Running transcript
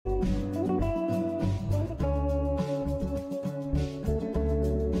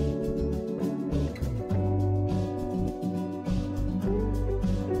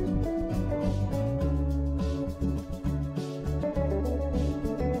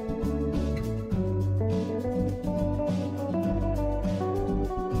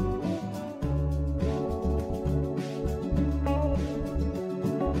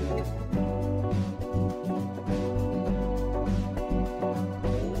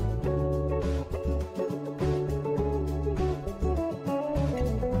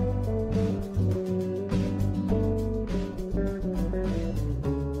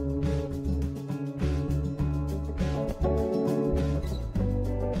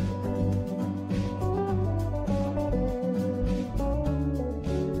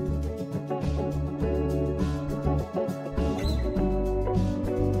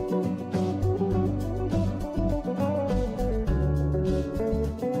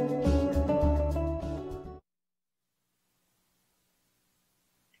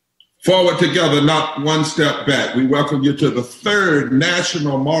Forward together, not one step back. We welcome you to the third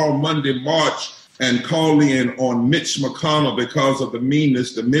National Moral Monday March and call in on Mitch McConnell because of the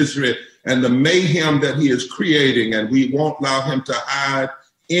meanness, the misery, and the mayhem that he is creating. And we won't allow him to hide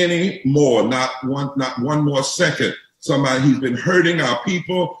any more, not one more second. He's been hurting our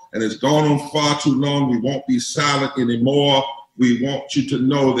people and it's gone on far too long. We won't be silent anymore. We want you to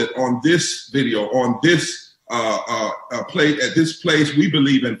know that on this video, on this at this place, we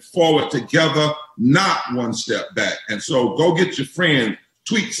believe in forward together, not one step back. And so go get your friend,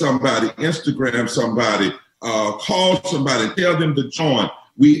 tweet somebody, Instagram somebody, call somebody, tell them to join.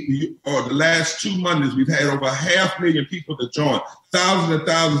 The last 2 Mondays, we've had over 500,000 people to join. Thousands and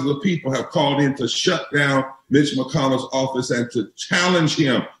thousands of people have called in to shut down Mitch McConnell's office and to challenge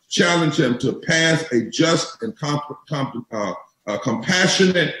him to pass a just and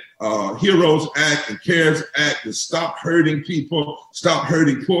compassionate HEROES Act and CARES Act to stop hurting people, stop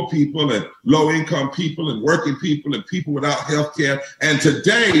hurting poor people and low-income people and working people and people without health care. And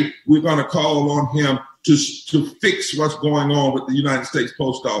today, we're going to call on him to fix what's going on with the United States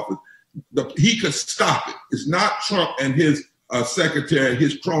Post Office. He could stop it. It's not Trump and his secretary,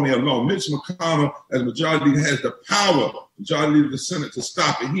 his crony alone. Mitch McConnell, as Majority Leader, has the power, Majority Leader of the Senate, to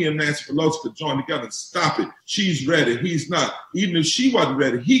stop it. He and Nancy Pelosi could join together and stop it. She's ready. He's not. Even if she wasn't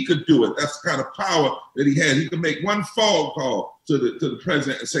ready, he could do it. That's the kind of power that he has. He could make one phone call to the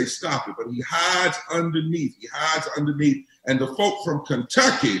president and say, stop it. But he hides underneath. And the folk from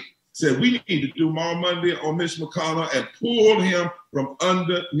Kentucky said, we need to do more Monday on Mitch McConnell and pull him from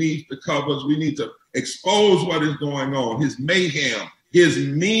underneath the covers. We need to expose what is going on, his mayhem, his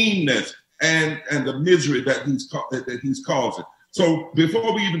meanness, and the misery that he's causing. So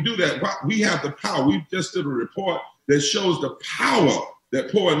before we even do that, we have the power. We just did a report that shows the power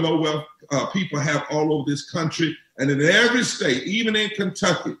that poor and low wealth people have all over this country. And in every state, even in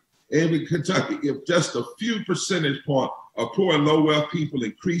Kentucky, if just a few percentage points of poor and low wealth people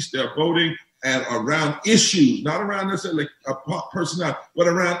increase their voting and around issues, not around necessarily a personality, but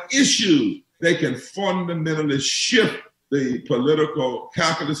around issues, they can fundamentally shift the political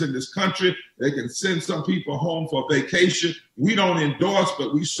calculus in this country. They can send some people home for vacation. We don't endorse,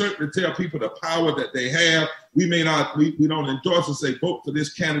 but we certainly tell people the power that they have. We don't endorse and say, vote for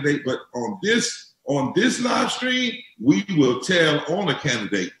this candidate, but on this live stream, we will tell on a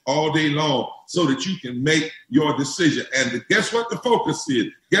candidate all day long so that you can make your decision. And guess what the focus is?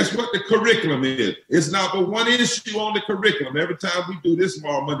 Guess what the curriculum is? It's not but one issue on the curriculum every time we do this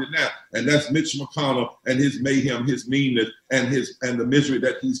tomorrow Monday night, and that's Mitch McConnell and his mayhem, his meanness, and the misery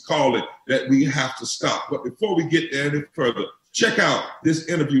that he's calling that we have to stop. But before we get there any further, check out this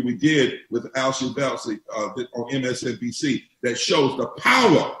interview we did with Al Shelby on MSNBC that shows the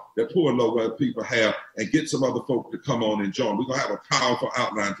power that poor and low wealth people have, and get some other folk to come on and join. We're going to have a powerful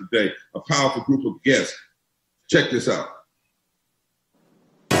outline today, a powerful group of guests. Check this out.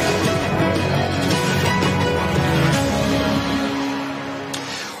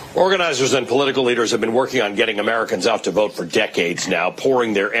 Organizers and political leaders have been working on getting Americans out to vote for decades now,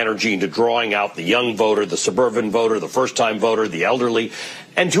 pouring their energy into drawing out the young voter, the suburban voter, the first-time voter, the elderly,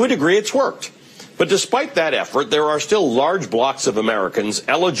 and to a degree it's worked. But despite that effort, there are still large blocks of Americans,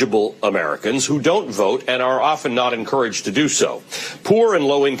 eligible Americans, who don't vote and are often not encouraged to do so. Poor and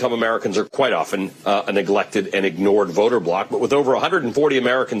low-income Americans are quite often a neglected and ignored voter bloc, but with over 140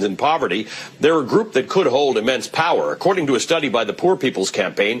 Americans in poverty, they're a group that could hold immense power. According to a study by the Poor People's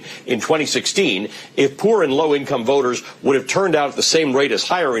Campaign in 2016, if poor and low-income voters would have turned out at the same rate as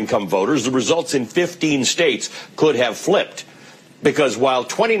higher-income voters, the results in 15 states could have flipped. Because while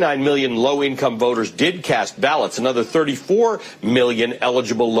 29 million low-income voters did cast ballots, another 34 million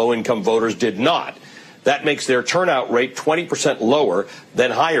eligible low-income voters did not. That makes their turnout rate 20% lower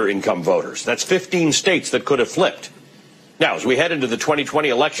than higher-income voters. That's 15 states that could have flipped. Now, as we head into the 2020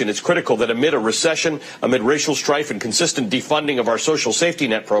 election, it's critical that amid a recession, amid racial strife and consistent defunding of our social safety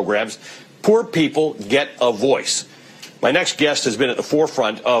net programs, poor people get a voice. My next guest has been at the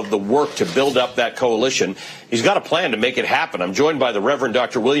forefront of the work to build up that coalition. He's got a plan to make it happen. I'm joined by the Reverend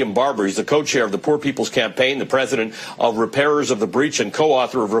Dr. William Barber. He's the co-chair of the Poor People's Campaign, the president of Repairers of the Breach, and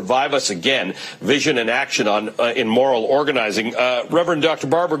co-author of Revive Us Again, Vision and Action in Moral Organizing. Reverend Dr.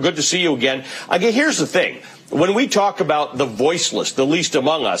 Barber, good to see you again. Here's the thing. When we talk about the voiceless, the least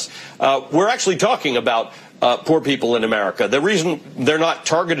among us, we're actually talking about poor people in America. The reason they're not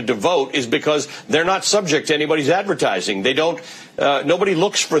targeted to vote is because they're not subject to anybody's advertising. They don't. Nobody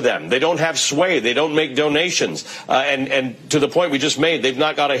looks for them. They don't have sway. They don't make donations. And to the point we just made, they've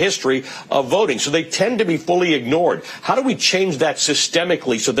not got a history of voting. So they tend to be fully ignored. How do we change that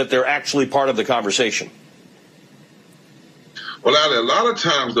systemically so that they're actually part of the conversation? Well, Ali, a lot of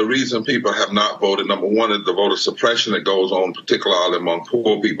times the reason people have not voted, number one, is the voter suppression that goes on, particularly among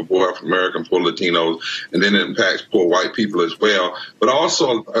poor people, poor African American, poor Latinos, and then it impacts poor white people as well. But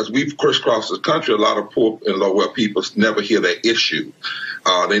also, as we've crisscrossed the country, a lot of poor and low-wealth people never hear their issue.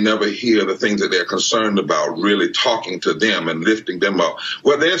 They never hear the things that they're concerned about, really talking to them and lifting them up.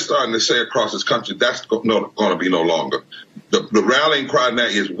 Well, they're starting to say across this country that's going to be no longer. The rallying cry now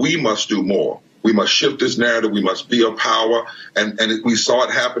is we must do more. We must shift this narrative. We must be a power. And we saw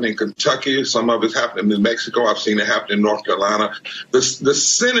it happen in Kentucky. Some of it's happened in New Mexico. I've seen it happen in North Carolina. The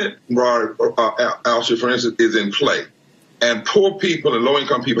Senate, Alcia, for instance, is in play. And poor people and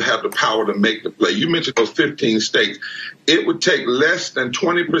low-income people have the power to make the play. You mentioned those 15 states. It would take less than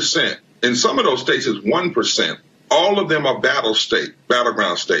 20%. In some of those states, it's 1%. All of them are battleground state.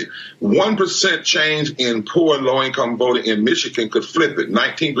 1% change in poor and low-income voting in Michigan could flip it.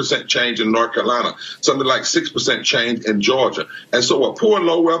 19% change in North Carolina. Something like 6% change in Georgia. And so what poor and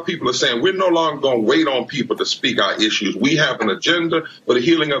low-wealth people are saying, we're no longer going to wait on people to speak our issues. We have an agenda for the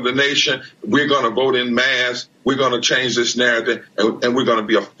healing of the nation. We're going to vote in mass. We're going to change this narrative, and we're going to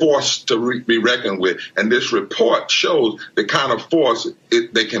be a force to be reckoned with. And this report shows the kind of force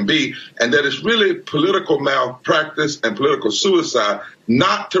they can be, and that it's really political malpractice and political suicide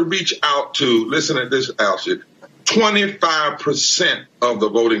not to reach out to, listen to this, Alcia, 25% of the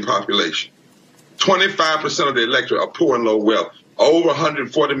voting population. 25% of the electorate are poor and low wealth. Over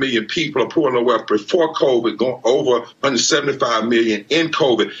 140 million people are poor and low wealth before COVID, going over 175 million in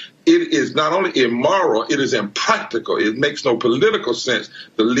COVID. It is not only immoral, it is impractical. It makes no political sense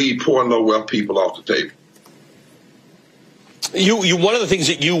to leave poor and low wealth people off the table. One of the things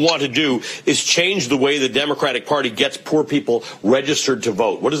that you want to do is change the way the Democratic Party gets poor people registered to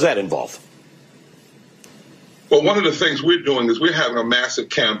vote. What does that involve? Well, one of the things we're doing is we're having a massive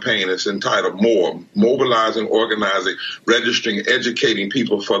campaign that's entitled More, mobilizing, organizing, registering, educating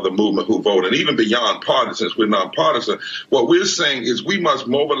people for the movement who vote. And even beyond party, since we're nonpartisan, what we're saying is we must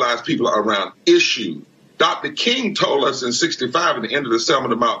mobilize people around issues. Dr. King told us in 65 at the end of the Selma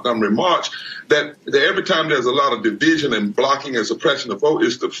to Montgomery March that every time there's a lot of division and blocking and suppression of vote,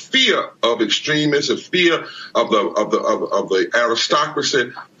 is the fear of extremists, the fear of the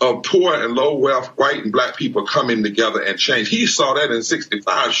aristocracy of poor and low wealth white and black people coming together and change. He saw that in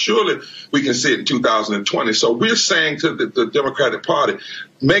 65. Surely we can see it in 2020. So we're saying to the Democratic Party,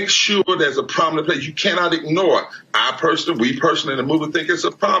 make sure there's a prominent place. You cannot ignore it. We personally in the movement think it's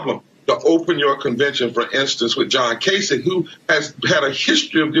a problem to open your convention, for instance, with John Kasich, who has had a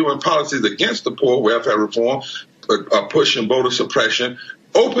history of doing policies against the poor, welfare reform, pushing voter suppression.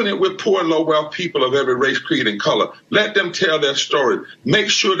 Open it with poor and low wealth people of every race, creed, and color. Let them tell their story.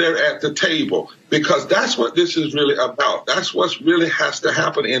 Make sure they're at the table, because that's what this is really about. That's what really has to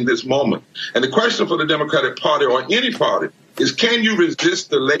happen in this moment. And the question for the Democratic Party or any party is, can you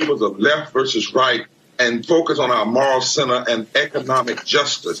resist the labels of left versus right and focus on our moral center and economic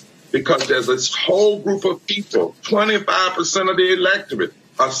justice? Because there's this whole group of people, 25% of the electorate,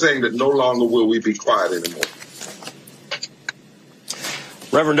 are saying that no longer will we be quiet anymore.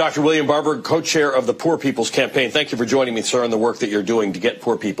 Reverend Dr. William Barber, co-chair of the Poor People's Campaign. Thank you for joining me, sir, on the work that you're doing to get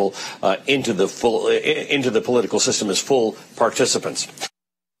poor people into the political system as full participants.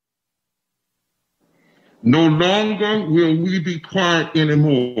 No longer will we be quiet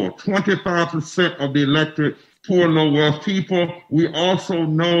anymore. 25% of the electorate, poor and low wealth people. We also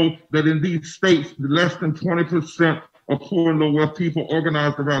know that in these states, less than 20% of poor and low wealth people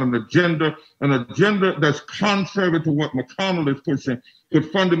organized around an agenda that's contrary to what McConnell is pushing,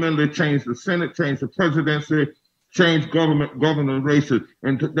 could fundamentally change the Senate, change the presidency, change government races.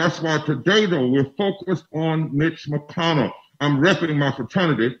 And that's why today, though, we're focused on Mitch McConnell. I'm repping my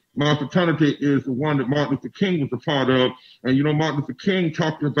fraternity. My fraternity is the one that Martin Luther King was a part of. And, you know, Martin Luther King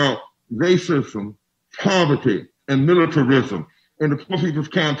talked about racism, poverty, and militarism. In the Poor People's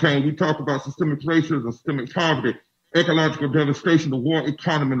Campaign, we talk about systemic racism, systemic poverty, ecological devastation, the war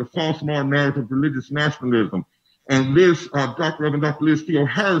economy, and the false moral narrative of religious nationalism. And Reverend Dr. Liz Theo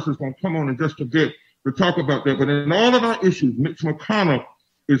Harris is going to come on in just a bit to talk about that. But in all of our issues, Mitch McConnell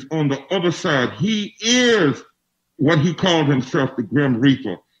is on the other side. He is what he called himself, the Grim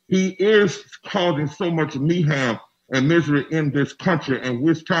Reaper. He is causing so much mayhem and misery in this country, and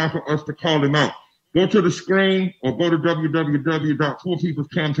it's time for us to call him out. Go to the screen or go to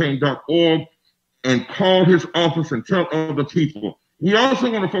www.poorpeoplescampaign.org and call his office and tell other people. We also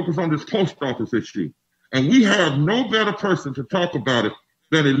want to focus on this post office issue. And we have no better person to talk about it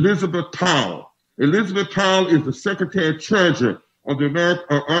than Elizabeth Powell. Elizabeth Powell is the Secretary-Treasurer of the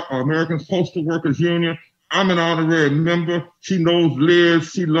American Postal Workers Union. I'm an honorary member. She knows Liz.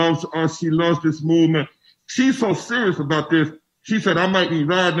 She loves us. She loves this movement. She's so serious about this She said, I might be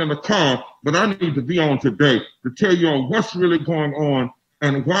riding in the car, but I need to be on today to tell you all what's really going on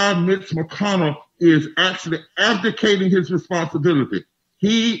and why Mitch McConnell is actually abdicating his responsibility.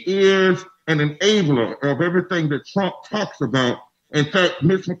 He is an enabler of everything that Trump talks about. In fact,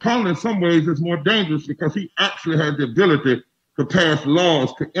 Mitch McConnell in some ways is more dangerous because he actually has the ability to pass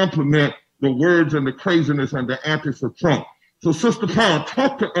laws to implement the words and the craziness and the antics of Trump. So Sister Powell,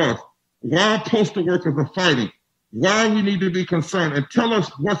 talk to us why postal workers are fighting, why we need to be concerned, and tell us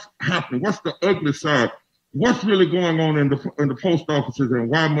what's happening, what's the ugly side, what's really going on in the post offices, and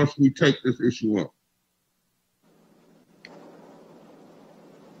why must we take this issue up?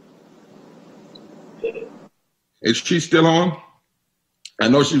 Is she still on? I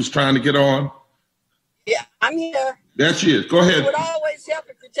know she was trying to get on. Yeah, I'm here. There she is. Go ahead. It would always help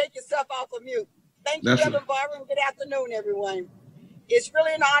if you take yourself off of mute. Thank you, Reverend Barbara, and good afternoon, everyone. It's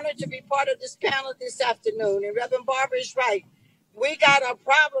really an honor to be part of this panel this afternoon. And Reverend Barbara is right. We got a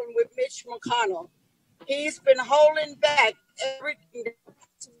problem with Mitch McConnell. He's been holding back everything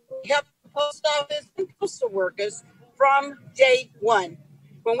to help the post office and postal workers from day one.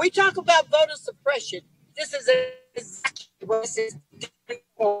 When we talk about voter suppression, this is exactly what this is.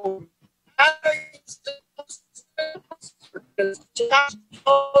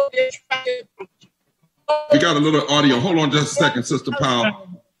 We got a little audio. Hold on just a second, Sister Powell.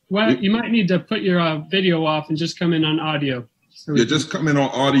 Well, you might need to put your video off and just come in on audio. So just come in on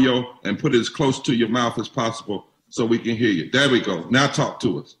audio and put it as close to your mouth as possible so we can hear you. There we go. Now talk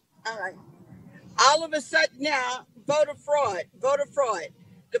to us. All right. All of a sudden now, voter fraud.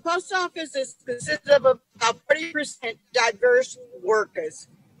 The post office is consisted of about 40% diverse workers.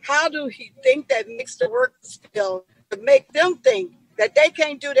 How do he think that makes the workers feel to make them think that they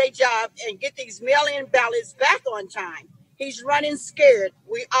can't do their job and get these mail-in ballots back on time? He's running scared.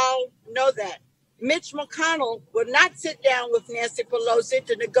 We all know that. Mitch McConnell will not sit down with Nancy Pelosi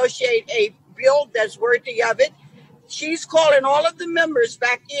to negotiate a bill that's worthy of it. She's calling all of the members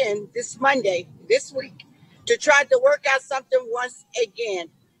back in this Monday, this week, to try to work out something once again.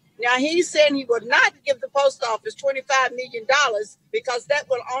 Now, he's saying he will not give the post office $25 million because that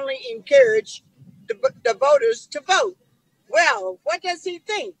will only encourage the voters to vote. Well, what does he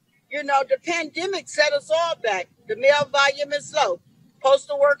think? You know, the pandemic set us all back. The mail volume is low.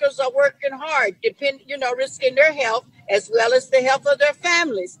 Postal workers are working hard, risking their health as well as the health of their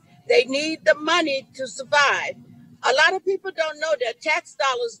families. They need the money to survive. A lot of people don't know that tax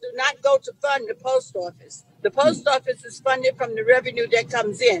dollars do not go to fund the post office. The post office is funded from the revenue that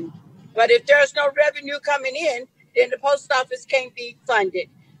comes in. But if there's no revenue coming in, then the post office can't be funded.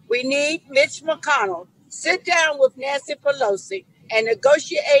 We need Mitch McConnell sit down with Nancy Pelosi and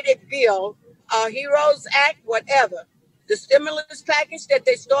negotiate a bill, a HEROES Act, whatever. The stimulus package that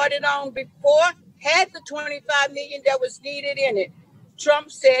they started on before had the $25 million that was needed in it. Trump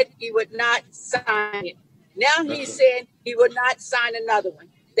said he would not sign it. Now he's saying he would not sign another one.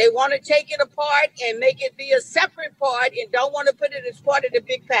 They want to take it apart and make it be a separate part and don't want to put it as part of the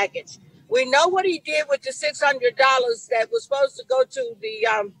big package. We know what he did with the $600 that was supposed to go to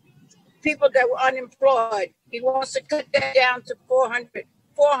the people that were unemployed. He wants to cut that down to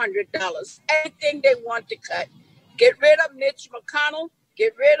 $400. Anything they want to cut. Get rid of Mitch McConnell.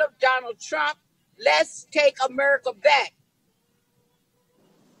 Get rid of Donald Trump. Let's take America back.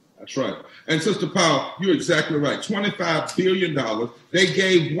 That's right. And Sister Powell, you're exactly right. $25 billion. They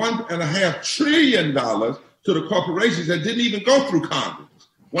gave $1.5 trillion to the corporations that didn't even go through Congress.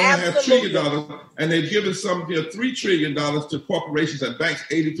 $1.5 trillion, and they've given some $3 trillion to corporations and banks,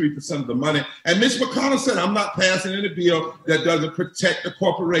 83% of the money. And Mitch McConnell said, I'm not passing any bill that doesn't protect the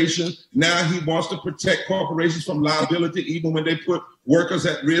corporations. Now he wants to protect corporations from liability, even when they put workers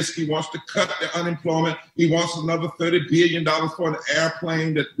at risk. He wants to cut their unemployment. He wants another $30 billion for an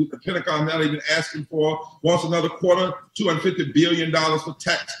airplane that the Pentagon not even asking for. Wants another $250 billion for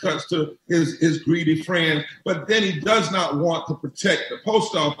tax cuts to his greedy friends. But then he does not want to protect the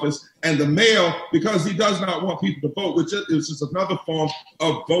post office and the mail because he does not want people to vote, which is just another form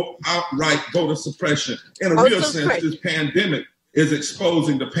of outright voter suppression. In a real sense, this pandemic is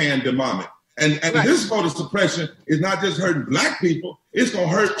exposing the pandemonic. And this voter suppression is not just hurting Black people, it's going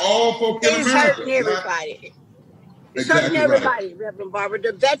to hurt all folks in America. It's hurting everybody. It's hurting everybody, Reverend Barbara.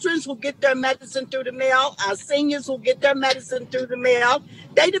 The veterans will get their medicine through the mail. Our seniors will get their medicine through the mail.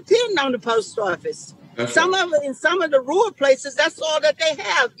 They depend on the post office. In some of the rural places, that's all that they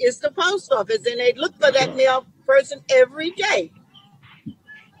have is the post office, and they look for that mail person every day.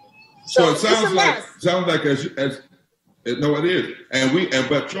 So it sounds like No, it is.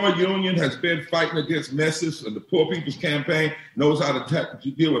 But your union has been fighting against messes, and the Poor People's Campaign knows how to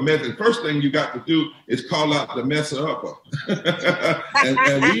deal with messes. The first thing you got to do is call out the messer upper.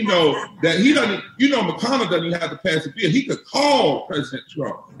 and we know that he doesn't, McConnell doesn't even have to pass a bill. He could call President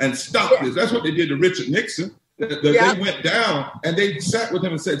Trump and stop this. That's what they did to Richard Nixon. They went down and they sat with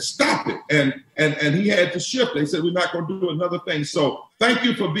him and said, stop it. And he had to shift. They said, we're not going to do another thing. So thank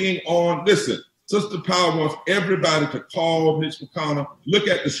you for being on. Listen, Sister Power wants everybody to call Mitch McConnell. Look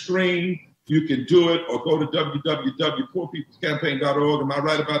at the screen. You can do it, or go to www.poorpeoplescampaign.org. Am I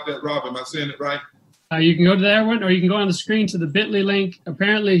right about that, Rob? Am I saying it right? You can go to that one, or you can go on the screen to the bit.ly link.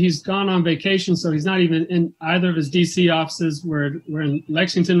 Apparently, he's gone on vacation, so he's not even in either of his D.C. offices. We're in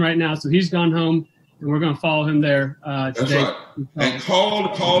Lexington right now, so he's gone home, and we're going to follow him there today. That's right. And call the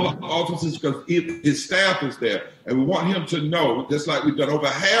offices, because his staff is there. And we want him to know, just like we've done, over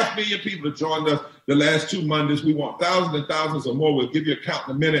 500,000 people have joined us the last 2 Mondays. We want thousands and thousands or more. We'll give you a count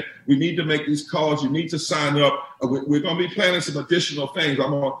in a minute. We need to make these calls. You need to sign up. We're going to be planning some additional things. I'm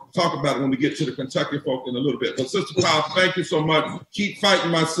going to talk about it when we get to the Kentucky folk in a little bit. But Sister Powell, thank you so much. Keep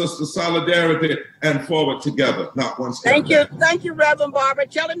fighting, my sister. Solidarity and forward together. Not one step Thank you. back. Thank you, Reverend Barber.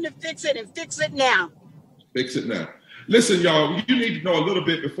 Tell him to fix it, and fix it now. Fix it now. Listen, y'all, you need to know a little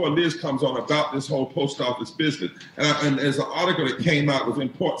bit before Liz comes on about this whole post office business. And as an article that came out was in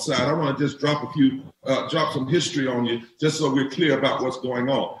Portside, I want to just drop some history on you, just so we're clear about what's going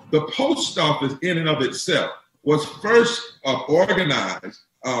on. The post office in and of itself was first organized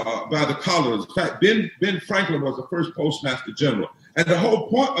by the colonists. In fact, Ben Franklin was the first postmaster general. And the whole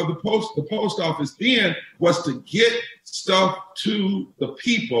point of the post office then was to get stuff to the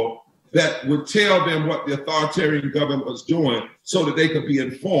people that would tell them what the authoritarian government was doing so that they could be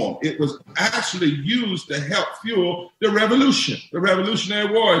informed. It was actually used to help fuel the revolution, the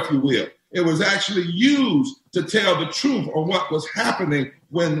Revolutionary War, if you will. It was actually used to tell the truth on what was happening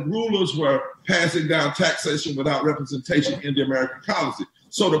when rulers were passing down taxation without representation in the American colonies.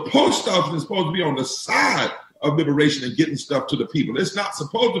 So the post office is supposed to be on the side of liberation and getting stuff to the people. It's not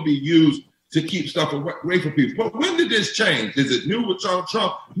supposed to be used to keep stuff away from people. But when did this change? Is it new with Trump?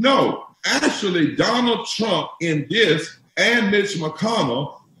 No. Actually, Donald Trump in this and Mitch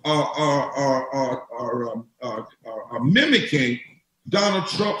McConnell are mimicking Donald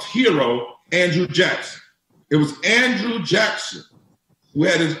Trump's hero, Andrew Jackson. It was Andrew Jackson who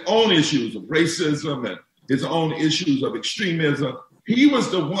had his own issues of racism and his own issues of extremism. He was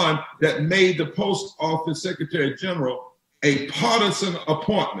the one that made the Post Office Secretary General a partisan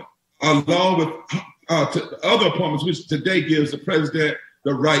appointment, along with other appointments, which today gives the president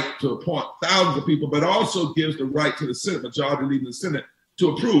the right to appoint thousands of people, but also gives the right to the Senate, Majority Leader in the Senate, to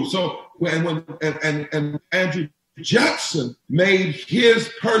approve. So when Andrew Jackson made his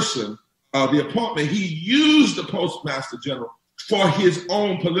person the appointment, he used the Postmaster General for his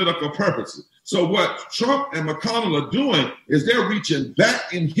own political purposes. So what Trump and McConnell are doing is they're reaching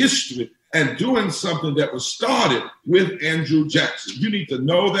back in history and doing something that was started with Andrew Jackson. You need to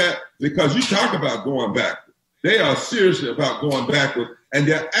know that, because you talk about going backward. They are seriously about going backward, and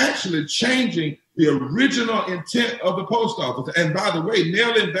they're actually changing the original intent of the post office. And by the way,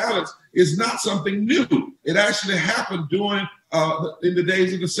 mail-in ballots is not something new. It actually happened during in the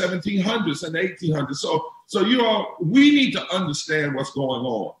days of the 1700s and 1800s. So you all, we need to understand what's going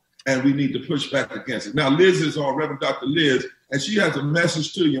on, and we need to push back against it. Now, Liz is on, Reverend Dr. Liz, and she has a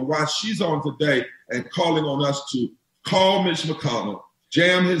message to you. And while she's on today and calling on us to call Mitch McConnell,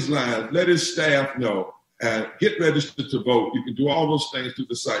 jam his line, let his staff know, and get registered to vote. You can do all those things through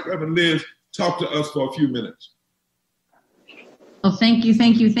the site. Reverend Liz, talk to us for a few minutes. Well, thank you.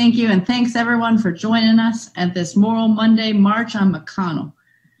 And thanks everyone for joining us at this Moral Monday March on McConnell.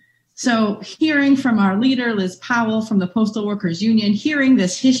 So hearing from our leader, Liz Powell from the Postal Workers Union, hearing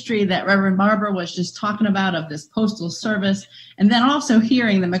this history that Reverend Barber was just talking about of this Postal Service, and then also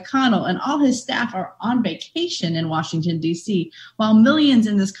hearing that McConnell and all his staff are on vacation in Washington, D.C., while millions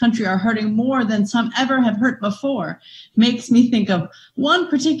in this country are hurting more than some ever have hurt before, makes me think of one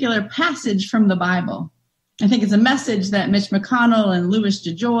particular passage from the Bible. I think it's a message that Mitch McConnell and Louis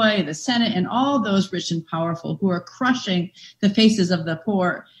DeJoy, the Senate, and all those rich and powerful who are crushing the faces of the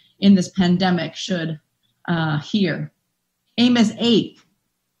poor in this pandemic should hear. Amos 8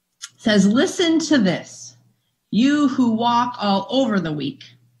 says, "Listen to this, you who walk all over the weak,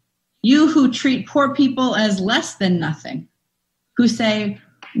 you who treat poor people as less than nothing, who say,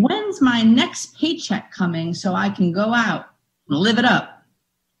 when's my next paycheck coming so I can go out and live it up?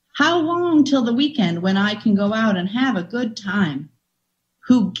 How long till the weekend when I can go out and have a good time?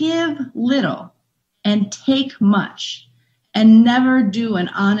 Who give little and take much and never do an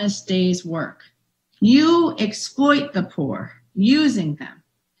honest day's work. You exploit the poor, using them.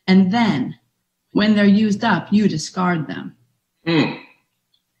 And then when they're used up, you discard them.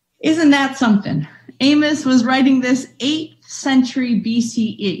 Isn't that something? Amos was writing this 8th century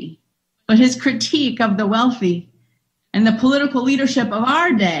BCE, but his critique of the wealthy and the political leadership of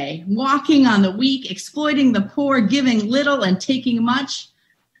our day, walking on the weak, exploiting the poor, giving little and taking much,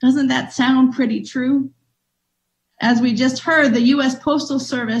 doesn't that sound pretty true? As we just heard, the U.S. Postal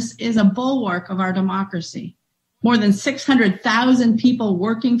Service is a bulwark of our democracy. More than 600,000 people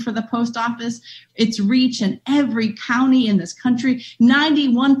working for the post office, its reach in every county in this country,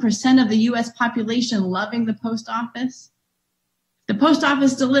 91% of the U.S. population loving the post office. The post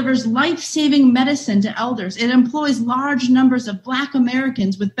office delivers life-saving medicine to elders. It employs large numbers of Black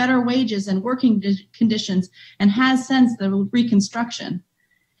Americans with better wages and working conditions and has since the Reconstruction.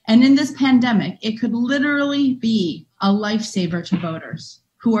 And in this pandemic, it could literally be a lifesaver to voters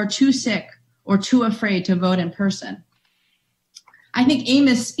who are too sick or too afraid to vote in person. I think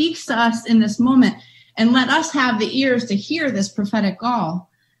Amos speaks to us in this moment, and let us have the ears to hear this prophetic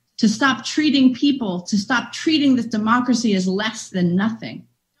call to stop treating people, to stop treating this democracy as less than nothing.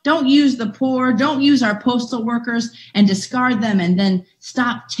 Don't use the poor, don't use our postal workers and discard them, and then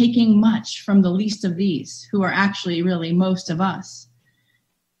stop taking much from the least of these, who are actually really most of us.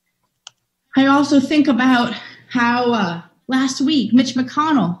 I also think about how last week Mitch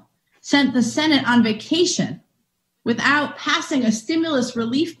McConnell sent the Senate on vacation without passing a stimulus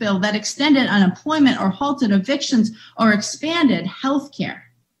relief bill that extended unemployment or halted evictions or expanded health care.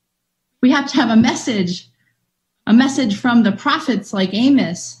 We have to have a message from the prophets like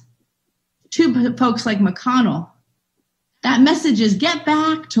Amos to folks like McConnell. That message is get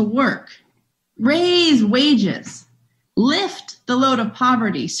back to work, raise wages, lift the load of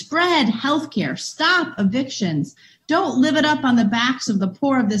poverty, spread healthcare, stop evictions. Don't live it up on the backs of the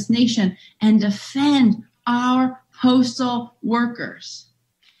poor of this nation, and defend our postal workers.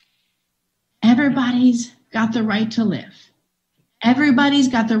 Everybody's got the right to live. Everybody's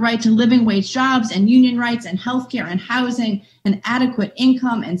got the right to living wage jobs and union rights and healthcare and housing and adequate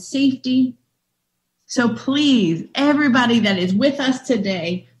income and safety. So please, everybody that is with us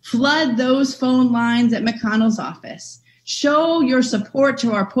today, flood those phone lines at McConnell's office. Show your support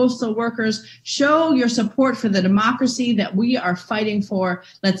to our postal workers. Show your support for the democracy that we are fighting for.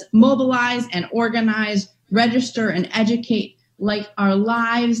 Let's mobilize and organize, register and educate like our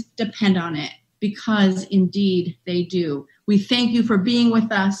lives depend on it, because indeed they do. We thank you for being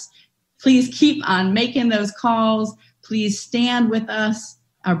with us. Please keep on making those calls. Please stand with us,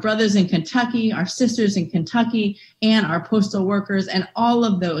 our brothers in Kentucky, our sisters in Kentucky, and our postal workers and all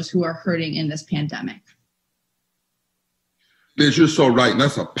of those who are hurting in this pandemic. Liz, you're so right. And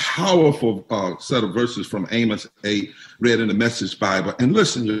that's a powerful set of verses from Amos 8, read in the Message Bible. And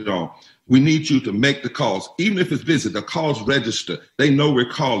listen, y'all, we need you to make the calls. Even if it's busy, the calls register. They know we're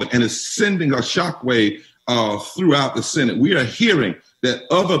calling, and it's sending a shockwave throughout the Senate. We are hearing that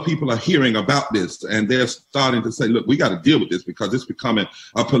other people are hearing about this, and they're starting to say, look, we got to deal with this because it's becoming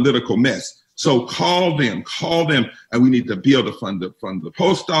a political mess. So call them, and we need to build a fund from the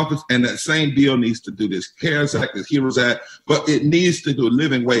post office, and that same bill needs to do this CARES Act, this HEROES Act, but it needs to do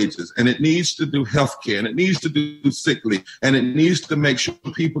living wages, and it needs to do health care, and it needs to do sick leave, and it needs to make sure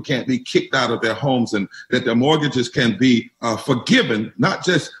people can't be kicked out of their homes and that their mortgages can be forgiven, not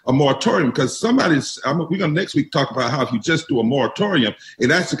just a moratorium, because we're going to next week talk about how if you just do a moratorium, it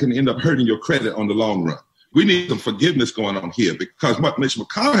actually can end up hurting your credit on the long run. We need some forgiveness going on here, because what Mitch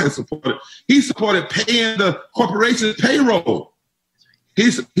McConnell has supported, he supported paying the corporation's payroll.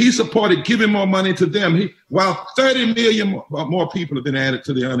 He supported giving more money to them. While 30 million more people have been added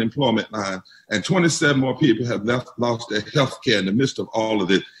to the unemployment line, and 27 more people have lost their health care in the midst of all of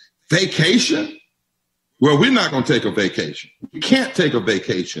this. Vacation? Well, we're not going to take a vacation. We can't take a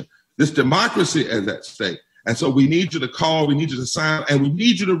vacation. This democracy is at stake. And so we need you to call, we need you to sign, and we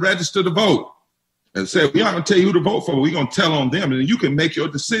need you to register to vote. And say, we're not going to tell you who to vote for, but we're going to tell on them. And you can make your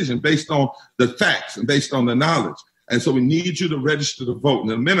decision based on the facts and based on the knowledge. And so we need you to register to vote.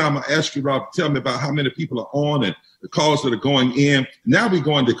 And in a minute, I'm going to ask you, Rob, to tell me about how many people are on and the calls that are going in. Now we're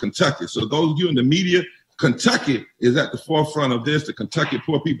going to Kentucky. So those of you in the media, Kentucky is at the forefront of this, the Kentucky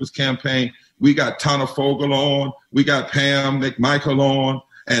Poor People's Campaign. We got Tana Fogel on. We got Pam McMichael on.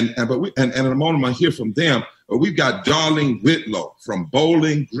 And in a moment, I'm going to hear from them. But we've got Darlene Whitlow from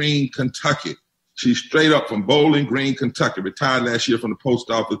Bowling Green, Kentucky. She's straight up from Bowling Green, Kentucky, retired last year from the post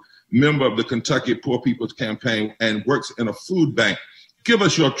office, member of the Kentucky Poor People's Campaign, and works in a food bank. Give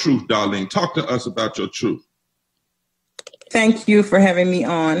us your truth, Darlene. Talk to us about your truth. Thank you for having me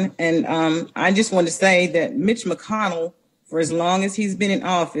on. And I just want to say that Mitch McConnell, for as long as he's been in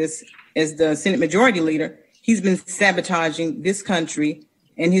office, as the Senate Majority Leader, he's been sabotaging this country,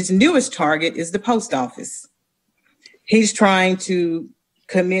 and his newest target is the post office. He's trying to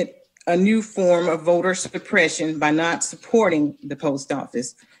commit a new form of voter suppression by not supporting the post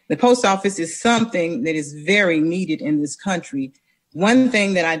office. The post office is something that is very needed in this country. One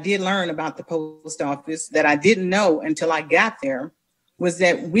thing that I did learn about the post office that I didn't know until I got there was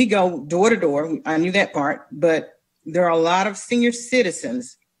that we go door to door. I knew that part, but there are a lot of senior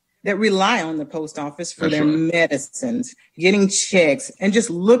citizens that rely on the post office for their medicines, getting checks, and just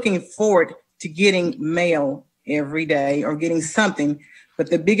looking forward to getting mail every day or getting something. But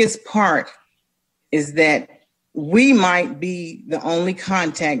the biggest part is that we might be the only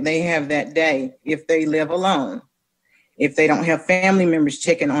contact they have that day if they live alone, if they don't have family members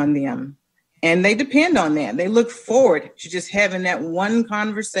checking on them. And they depend on that. They look forward to just having that one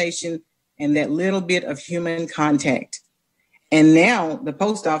conversation and that little bit of human contact. And now the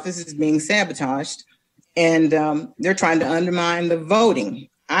post office is being sabotaged, and they're trying to undermine the voting.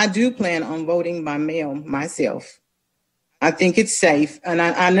 I do plan on voting by mail myself. I think it's safe, and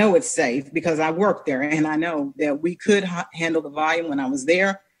I know it's safe because I work there, and I know that we could handle the volume when I was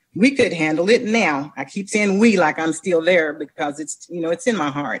there. We could handle it now. I keep saying we like I'm still there because it's in my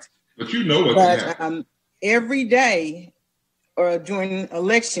heart. But you know what? Every day or during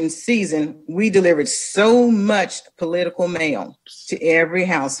election season, we delivered so much political mail to every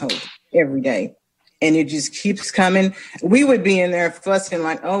household every day. And it just keeps coming. We would be in there fussing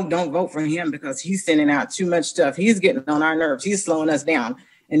like, oh, don't vote for him because he's sending out too much stuff. He's getting on our nerves. He's slowing us down.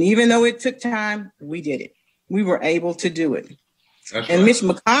 And even though it took time, we did it. We were able to do it. That's and right. Mitch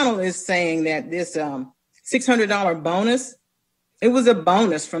McConnell is saying that this $600 bonus, it was a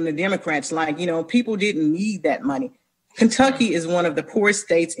bonus from the Democrats. Like, people didn't need that money. Kentucky is one of the poorest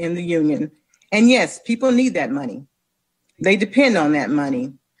states in the union. And yes, people need that money. They depend on that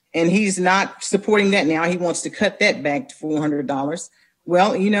money. And he's not supporting that now. He wants to cut that back to $400.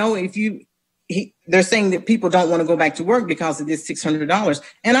 Well, they're saying that people don't want to go back to work because of this $600.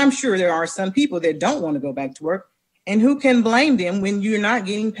 And I'm sure there are some people that don't want to go back to work. And who can blame them when you're not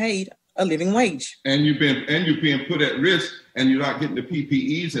getting paid a living wage? And you're being put at risk, and you're not getting the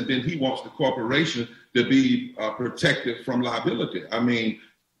PPEs. And then he wants the corporation to be protected from liability. I mean,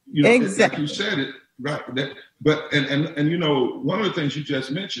 exactly. Like you said it. Right, but one of the things you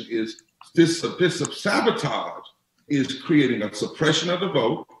just mentioned is this sabotage is creating a suppression of the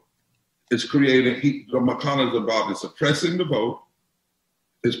vote. It's creating McConnell is involved in suppressing the vote.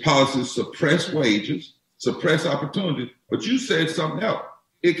 His policies suppress wages, suppress opportunity. But you said something else.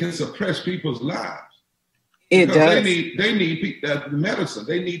 It can suppress people's lives. It does. They need the medicine.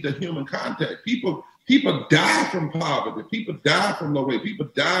 They need the human contact. People die from poverty. People die from low wage. People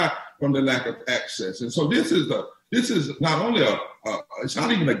die from the lack of access. And so this is not only it's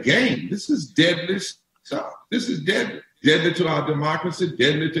not even a game. This is deadly stuff. This is deadly to our democracy,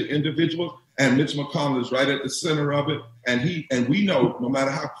 deadly to individuals. And Mitch McConnell is right at the center of it. And we know no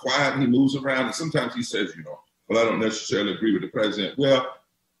matter how quiet he moves around, and sometimes he says, well, I don't necessarily agree with the president. Well,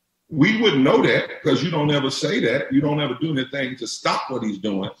 we wouldn't know that because you don't ever say that. You don't ever do anything to stop what he's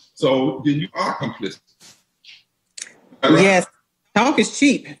doing. So then you are complicit. Right? Yes. Talk is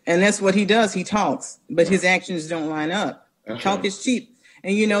cheap. And that's what he does. He talks, but his actions don't line up. Talk is cheap.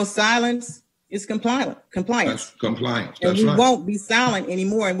 And silence is compliance. That's compliance. And we won't be silent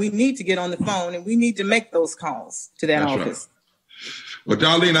anymore. And we need to get on the phone and we need to make those calls to that office. Right. Well,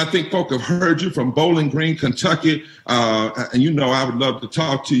 Darlene, I think folk have heard you from Bowling Green, Kentucky. And I would love to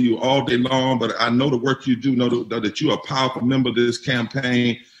talk to you all day long, but I know the work you do, know that you're a powerful member of this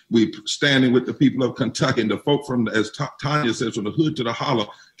campaign. We're standing with the people of Kentucky, and the folk from, as Tanya says, from the hood to the holler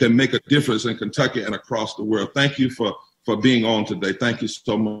can make a difference in Kentucky and across the world. Thank you for being on today. Thank you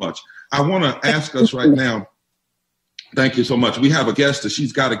so much. I want to ask us right now, thank you so much. We have a guest that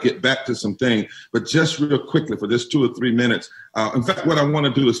she's got to get back to some things, but just real quickly for this 2 or 3 minutes. In fact, what I want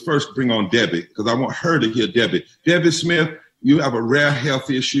to do is first bring on Debbie, because I want her to hear Debbie. Debbie Smith, you have a rare health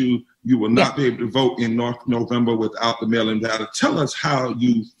issue. You will not be able to vote in November without the mail-in ballot. Tell us how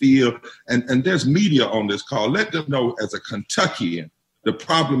you feel. And there's media on this call. Let them know, as a Kentuckian, the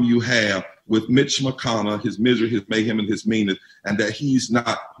problem you have with Mitch McConnell, his misery, his mayhem, and his meanness, and that he's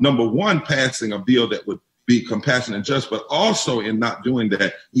not, number one, passing a bill that would be compassionate and just, but also in not doing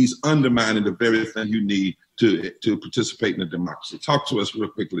that, he's undermining the very thing you need to participate in the democracy. Talk to us real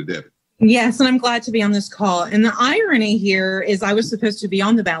quickly, Debbie. Yes, and I'm glad to be on this call. And the irony here is I was supposed to be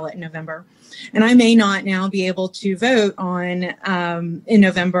on the ballot in November, and I may not now be able to vote on in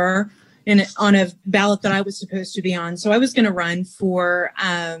November on a ballot that I was supposed to be on. So I was going to run for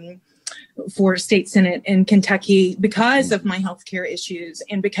for state senate in Kentucky because of my healthcare issues,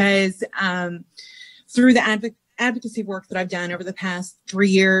 and because through the advocacy work that I've done over the past 3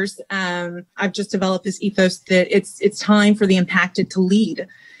 years, I've just developed this ethos that it's time for the impacted to lead.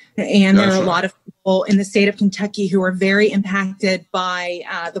 And there are a lot of people in the state of Kentucky who are very impacted by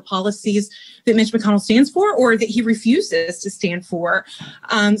the policies that Mitch McConnell stands for, or that he refuses to stand for.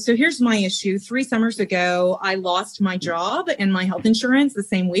 So here's my issue. 3 summers ago, I lost my job and my health insurance the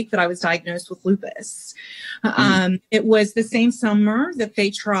same week that I was diagnosed with lupus. It was the same summer that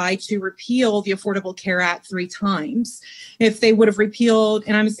they tried to repeal the Affordable Care Act 3 times. If they would have repealed,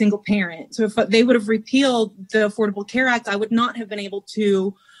 and I'm a single parent, so if they would have repealed the Affordable Care Act, I would not have been able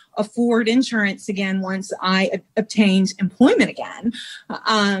to afford insurance again once I obtained employment again.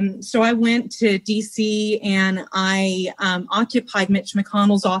 So I went to DC and I occupied Mitch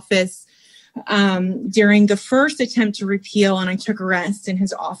McConnell's office during the first attempt to repeal, and I took a rest in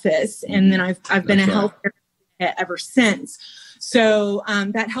his office. And then I've been a healthcare advocate ever since. So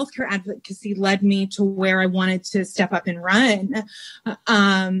that healthcare advocacy led me to where I wanted to step up and run.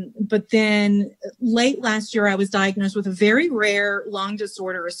 But then late last year, I was diagnosed with a very rare lung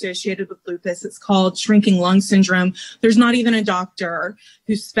disorder associated with lupus. It's called shrinking lung syndrome. There's not even a doctor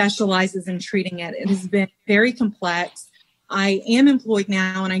who specializes in treating it. It has been very complex. I am employed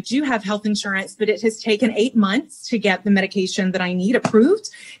now and I do have health insurance, but it has taken 8 months to get the medication that I need approved.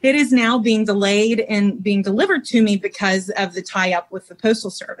 It is now being delayed and being delivered to me because of the tie-up with the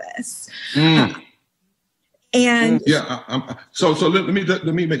Postal Service. And so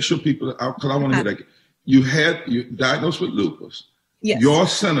let me make sure people, because I want to hear that. You diagnosed with lupus. Yes. Your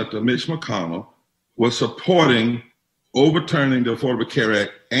Senator, Mitch McConnell, was supporting overturning the Affordable Care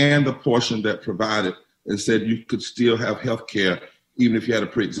Act and the portion that provided and said you could still have health care even if you had a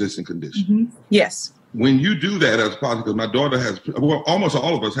pre-existing condition. Yes. When you do that as a politician, my daughter has, well, almost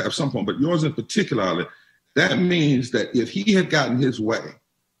all of us have some point, but yours in particular, that means that if he had gotten his way,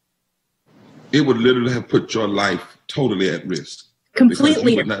 it would literally have put your life totally at risk.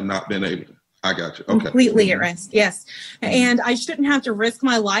 Completely. Because you would not been able to. I got you. Okay. Completely at risk. Yes. And I shouldn't have to risk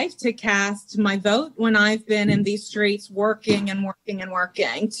my life to cast my vote when I've been in these streets working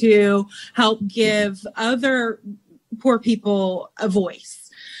to help give other poor people a voice.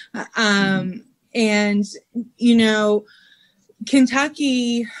 And, you know,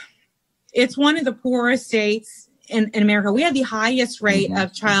 Kentucky, it's one of the poorest states in America. We have the highest rate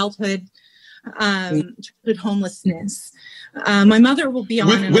of childhood homelessness. My mother will be on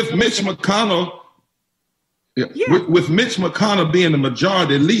with Mitch McConnell. With Mitch McConnell being the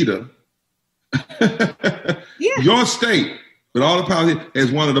majority leader, your state, with all the policies,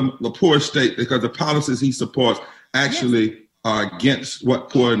 is one of the poorest states because the policies he supports actually are against what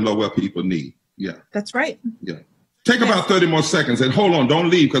poor and lower people need. Yeah, that's right. Yeah. Take about 30 more seconds and hold on. Don't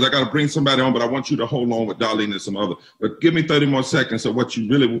leave because I got to bring somebody on, but I want you to hold on with Darlene and some other. But give me 30 more seconds of what you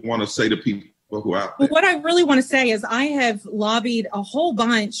really want to say to people who are out there. Well, what I really want to say is I have lobbied a whole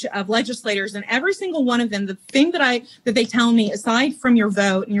bunch of legislators, and every single one of them, the thing that they tell me, aside from your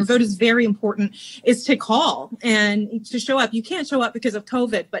vote, and your vote is very important, is to call and to show up. You can't show up because of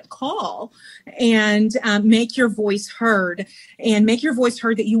COVID, but call and make your voice heard, and make your voice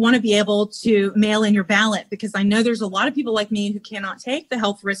heard that you want to be able to mail in your ballot, because I know there's a lot of people like me who cannot take the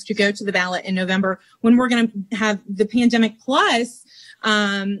health risk to go to the ballot in November when we're going to have the pandemic plus.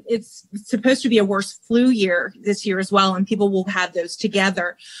 It's supposed to be a worse flu year this year as well, and people will have those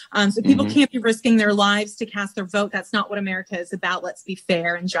together. So people can't be risking their lives to cast their vote. That's not what America is about. Let's be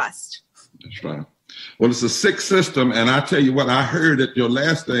fair and just. That's right. Well, it's a sick system, and I tell you what, I heard at your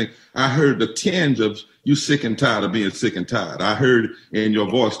last thing, I heard the tinge of you sick and tired of being sick and tired. I heard in your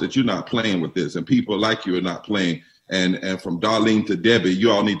voice that you're not playing with this, and people like you are not playing. And from Darlene to Debbie, you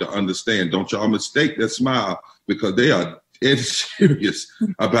all need to understand, don't y'all mistake that smile, because they are serious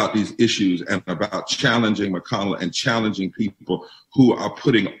about these issues and about challenging McConnell and challenging people who are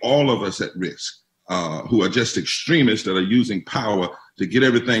putting all of us at risk, who are just extremists that are using power to get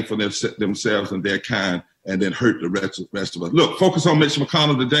everything for themselves and their kind and then hurt the rest of us. Look, focus on Mitch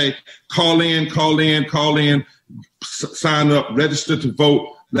McConnell today. Call in, sign up, register to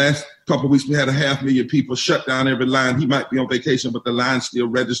vote. Last couple of weeks, we had 500,000 people shut down every line. He might be on vacation, but the lines still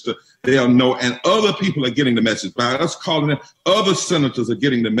register. They'll know. And other people are getting the message. By us calling them, other senators are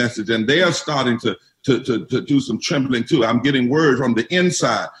getting the message, and they are starting to do some trembling too. I'm getting word from the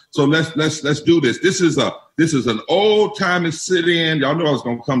inside. So let's do this. This is an old timey sit-in. Y'all know I was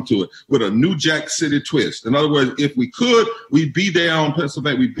gonna come to it with a New Jack City twist. In other words, if we could, we'd be there on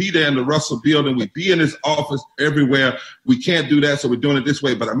Pennsylvania, we'd be there in the Russell building, we'd be in his office everywhere. We can't do that, so we're doing it this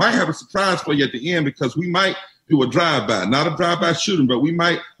way. But I might have a surprise for you at the end, because we might do a drive-by, not a drive-by shooting, but we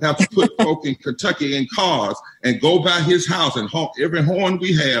might have to put folk in Kentucky in cars and go by his house and honk every horn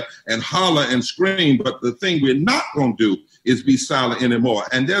we have and holler and scream. But the thing we're not going to do is be silent anymore.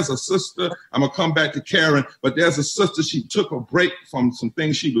 And there's a sister, I'm going to come back to Karen, but there's a sister, she took a break from some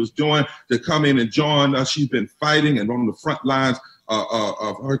things she was doing to come in and join us. She's been fighting and on the front lines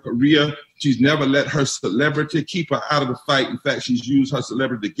of her career. She's never let her celebrity keep her out of the fight. In fact, she's used her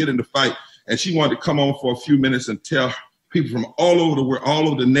celebrity to get in the fight. And she wanted to come on for a few minutes and tell people from all over the world, all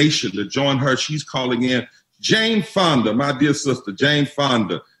over the nation to join her. She's calling in Jane Fonda, my dear sister, Jane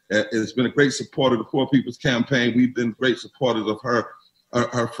Fonda. Has been a great supporter of the Poor People's Campaign. We've been great supporters of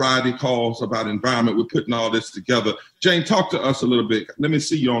her Friday calls about environment. We're putting all this together. Jane, talk to us a little bit. Let me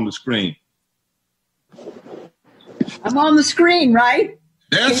see you on the screen. I'm on the screen, right?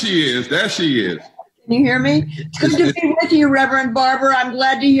 There she is. There she is. Can you hear me? It's good to be with you, Reverend Barber. I'm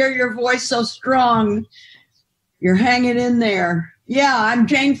glad to hear your voice so strong. You're hanging in there. Yeah, I'm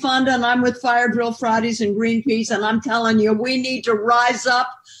Jane Fonda, and I'm with Fire Drill Fridays and Greenpeace, and I'm telling you, we need to rise up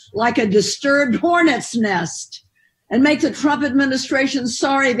like a disturbed hornet's nest and make the Trump administration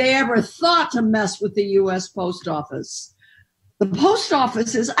sorry they ever thought to mess with the U.S. Post Office. The post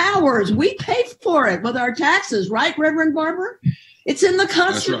office is ours. We pay for it with our taxes, right, Reverend Barber? It's in the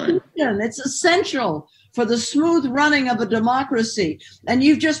Constitution. Right. It's essential for the smooth running of a democracy. And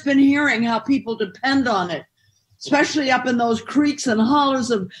you've just been hearing how people depend on it, especially up in those creeks and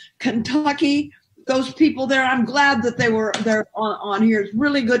hollers of Kentucky. Those people there, I'm glad that they're on here. It's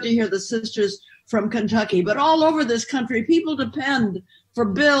really good to hear the sisters from Kentucky. But all over this country, people depend for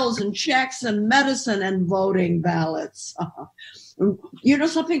bills and checks and medicine and voting ballots. You know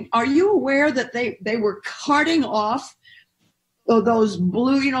something? Are you aware that they were carting off those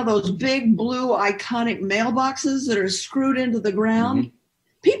blue, those big blue iconic mailboxes that are screwed into the ground? Mm-hmm.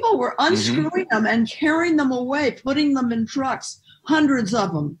 People were unscrewing them and carrying them away, putting them in trucks, hundreds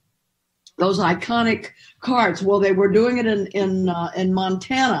of them. Those iconic carts. Well, they were doing it in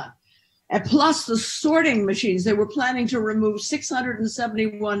Montana. And plus the sorting machines. They were planning to remove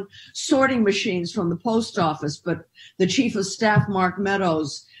 671 sorting machines from the post office, but the chief of staff, Mark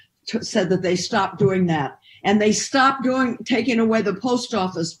Meadows, said that they stopped doing that. And they stopped taking away the post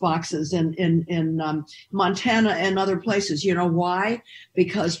office boxes in Montana and other places. You know why?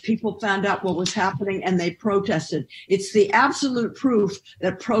 Because people found out what was happening and they protested. It's the absolute proof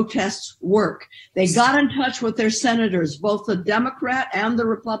that protests work. They got in touch with their senators, both the Democrat and the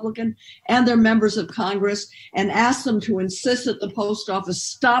Republican, and their members of Congress, and asked them to insist that the post office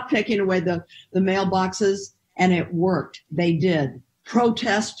stop taking away the mailboxes, and it worked. They did.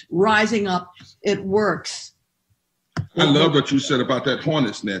 Protest, rising up, it works. I love what you said about that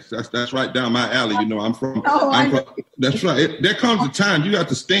hornet's nest. That's right down my alley. I'm from. That's right. There comes a time you got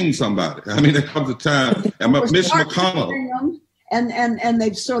to sting somebody. I mean, there comes a time. And Mitch McConnell. And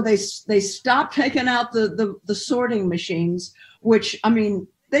they stopped taking out the sorting machines, which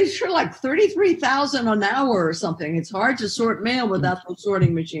they sure like $33,000 an hour or something. It's hard to sort mail without those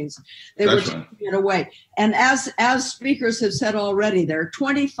sorting machines. They were taking it away. And as speakers have said already, there are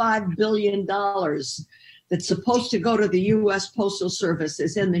 $25 billion that's supposed to go to the U.S. Postal Service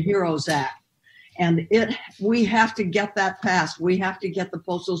is in the HEROES Act. And we have to get that passed. We have to get the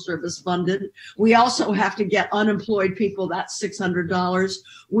Postal Service funded. We also have to get unemployed people that $600.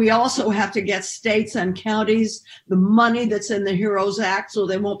 We also have to get states and counties the money that's in the HEROES Act so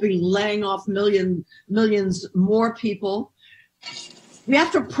they won't be laying off millions more people. We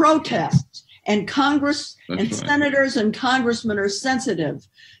have to protest. And Congress and senators and congressmen are sensitive.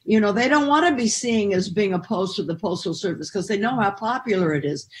 They don't want to be seen as being opposed to the Postal Service because they know how popular it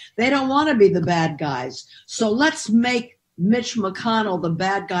is. They don't want to be the bad guys. So let's make Mitch McConnell the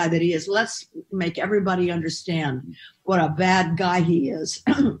bad guy that he is. Let's make everybody understand what a bad guy he is.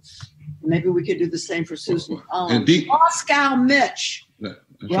 Maybe we could do the same for Susan Collins. Moscow Mitch,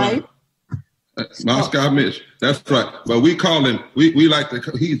 right? Moscow Mitch, that's right. But we call him, we like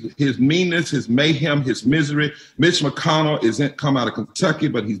his meanness, his mayhem, his misery. Mitch McConnell isn't come out of Kentucky,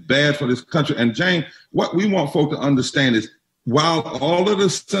 but he's bad for this country. And Jane, what we want folk to understand is while all of the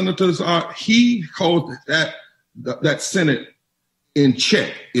senators he holds that Senate in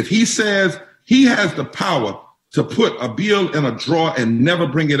check. If he says he has the power to put a bill in a drawer and never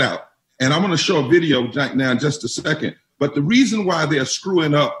bring it out. And I'm going to show a video right now in just a second. But the reason why they're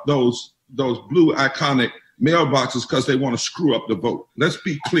screwing up those blue iconic mailboxes because they want to screw up the vote. Let's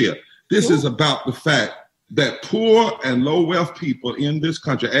be clear. This is about the fact that poor and low wealth people in this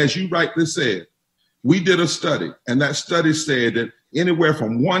country, as you rightly said, We did a study, and that study said that anywhere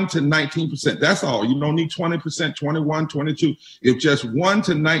from 1 to 19%, that's all. You don't need 20%, 21, 22. If just 1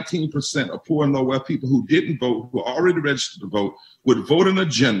 to 19% of poor and low-wealth people who didn't vote, who are already registered to vote, would vote an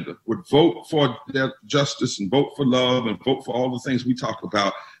agenda, would vote for their justice and vote for love and vote for all the things we talk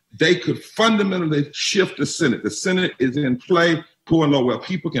about, they could fundamentally shift the Senate. The Senate is in play. Poor and low-wealth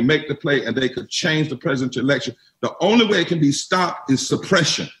people can make the play, and they could change the presidential election. The only way it can be stopped is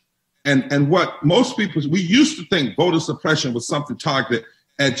suppression. And what most people, we used to think voter suppression was something targeted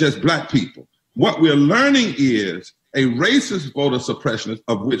at just black people. What we're learning is a racist voter suppression,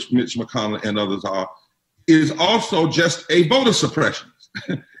 of which Mitch McConnell and others are, is also just a voter suppression.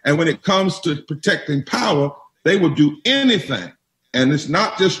 And when it comes to protecting power, they will do anything. And it's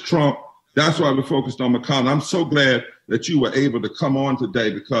not just Trump. That's why we're focused on McConnell. I'm so glad that you were able to come on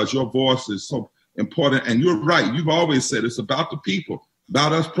today because your voice is so important. And you're right. You've always said it's about the people,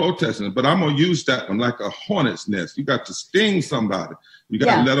 about us protesting. But I'm going to use that one like a hornet's nest. You got to sting somebody. You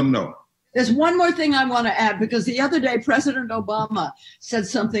got to let them know. There's one more thing I want to add, because the other day, President Obama said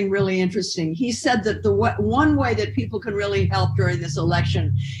something really interesting. He said that the one way that people can really help during this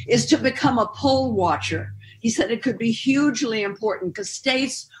election is to become a poll watcher. He said it could be hugely important because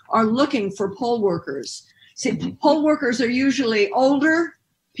states are looking for poll workers. See, poll workers are usually older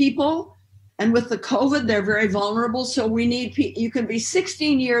people, and with the COVID, they're very vulnerable. So we need you can be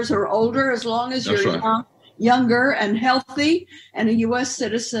 16 years or older as long as you're younger and healthy and a U.S.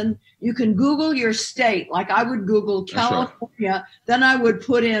 citizen. You can Google your state, like I would Google California. Then I would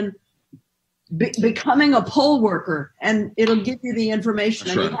put in becoming a poll worker, and it'll give you the information.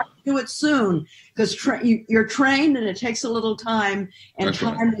 And you have to do it soon because you're trained, and it takes a little time, and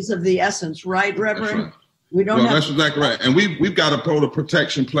time is of the essence, right, Reverend? We don't have. That's exactly right. And we've got a voter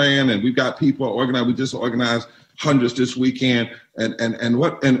protection plan, and we've got people organized. We just organized hundreds this weekend,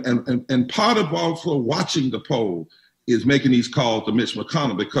 and part of also watching the poll is making these calls to Mitch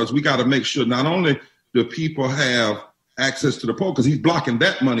McConnell, because we got to make sure not only do people have access to the poll, because he's blocking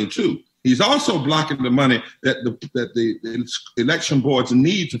that money too. He's also blocking the money that the election boards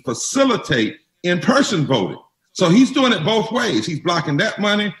need to facilitate in-person voting. So he's doing it both ways. He's blocking that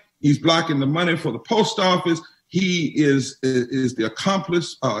money. He's blocking the money for the post office. He is the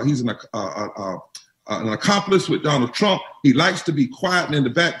accomplice. He's an accomplice with Donald Trump. He likes to be quiet and in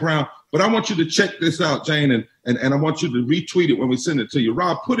the background. But I want you to check this out, Jane, and I want you to retweet it when we send it to you.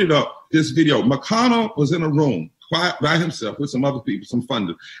 Rob, put it up, this video. McConnell was in a room, quiet by himself with some other people, some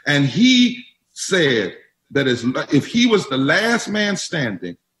funders. And he said that if he was the last man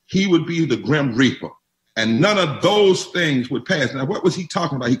standing, he would be the Grim Reaper. And none of those things would pass. Now, what was he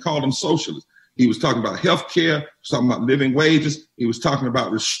talking about? He called them socialists. He was talking about health care, he was talking about living wages. He was talking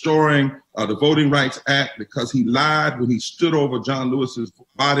about restoring the Voting Rights Act, because he lied when he stood over John Lewis's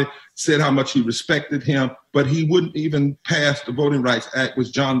body, said how much he respected him, but he wouldn't even pass the Voting Rights Act,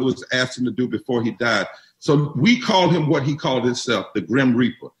 which John Lewis asked him to do before he died. So we called him what he called himself, the Grim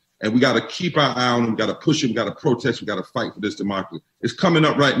Reaper. And we got to keep our eye on him. We got to push him. We got to protest. We got to fight for this democracy. It's coming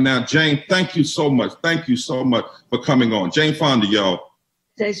up right now. Jane, thank you so much. Thank you so much for coming on. Jane Fonda, y'all.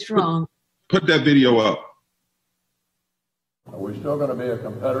 Stay strong. Put that video up. Are we still going to be a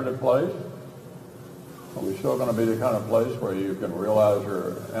competitive place? Are we still going to be the kind of place where you can realize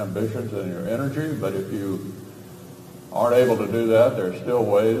your ambitions and your energy? But if you aren't able to do that, there's still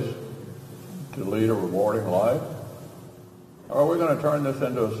ways to lead a rewarding life. Or are we going to turn this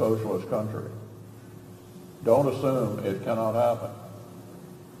into a socialist country? Don't assume it cannot happen.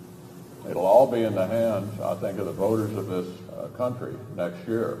 It'll all be in the hands, I think, of the voters of this country next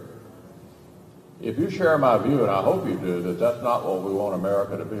year. If you share my view, and I hope you do, that that's not what we want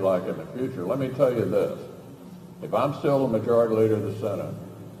America to be like in the future, let me tell you this. If I'm still the majority leader of the Senate,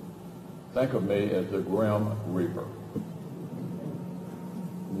 think of me as the Grim Reaper.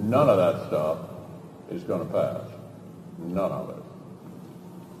 None of that stuff is going to pass. None of it.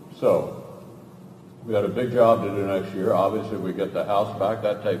 So, we got a big job to do next year. Obviously, we get the House back.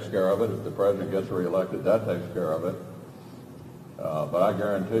 That takes care of it. If the president gets reelected, that takes care of it. But I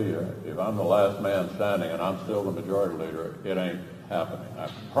guarantee you, if I'm the last man standing and I'm still the majority leader, it ain't happening. I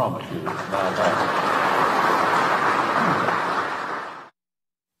promise you, it's not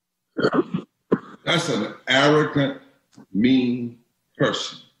happening. That's an arrogant, mean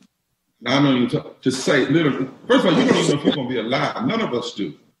person. Now, I know you to say, literally, first of all, you don't even know if you're going to be alive. None of us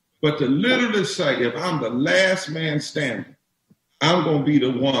do. But to literally say, if I'm the last man standing, I'm going to be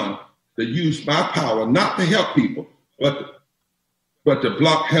the one to use my power, not to help people, but to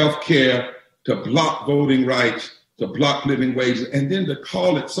block health care, to block voting rights, to block living wages, and then to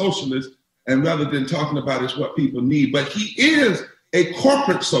call it socialist, and rather than talking about it's what people need. But he is a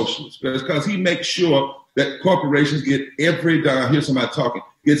corporate socialist, because he makes sure that corporations get every dime. I hear somebody talking,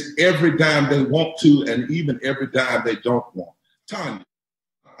 gets every dime they want to, and even every dime they don't want. Tanya,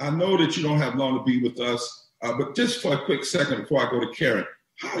 I know that you don't have long to be with us, but just for a quick second before I go to Karen,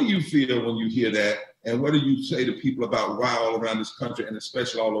 how do you feel when you hear that? And what do you say to people about why all around this country, and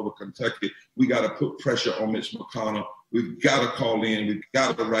especially all over Kentucky, we got to put pressure on Mitch McConnell? We've got to call in. We've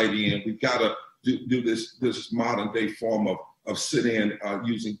got to write in. We've got to do this modern day form of sit-in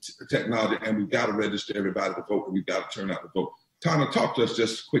using technology, and we've got to register everybody to vote, and we've got to turn out to vote. Tana, talk to us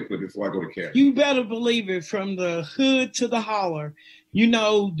just quickly before I go to Karen. You better believe it, from the hood to the holler. You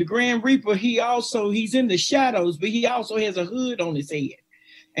know, the Grand Reaper, he's in the shadows, but he also has a hood on his head.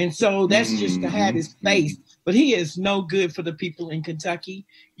 And so that's just to hide his face. But he is no good for the people in Kentucky.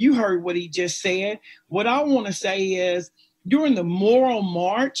 You heard what he just said. What I want to say is, during the Moral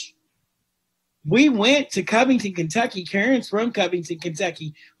March, we went to Covington, Kentucky. Karen's from Covington,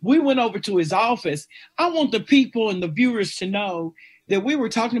 Kentucky. We went over to his office. I want the people and the viewers to know that we were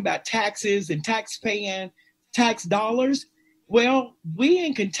talking about taxes and tax dollars. Well, we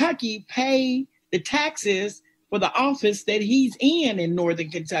in Kentucky pay the taxes for the office that he's in Northern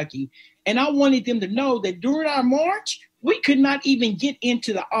Kentucky. And I wanted them to know that during our march, we could not even get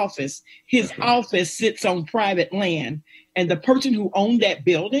into the office. His office sits on private land, and the person who owned that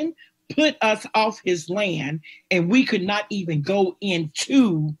building put us off his land, and we could not even go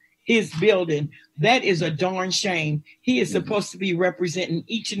into his building. That is a darn shame. He is supposed to be representing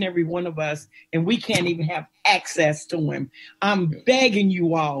each and every one of us, and we can't even have access to him. I'm begging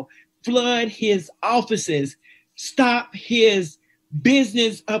you all, flood his offices. Stop his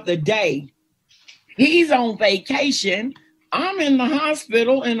business of the day. He's on vacation. I'm in the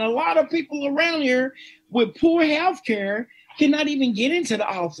hospital, and a lot of people around here with poor health care cannot even get into the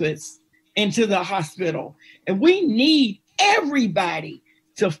office, into the hospital. And we need everybody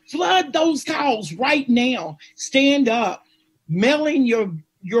to flood those calls right now. Stand up, mail in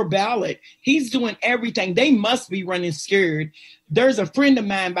your ballot. He's doing everything. They must be running scared. There's a friend of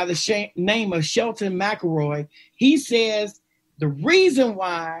mine by the name of Shelton McElroy. He says the reason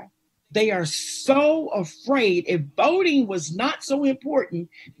why they are so afraid, if voting was not so important,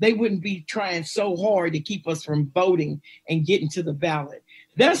 they wouldn't be trying so hard to keep us from voting and getting to the ballot.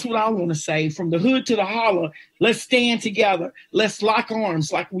 That's what I want to say. From the hood to the holler, let's stand together. Let's lock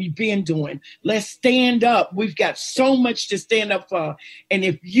arms like we've been doing. Let's stand up. We've got so much to stand up for. And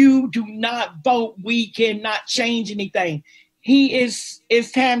if you do not vote, we cannot change anything.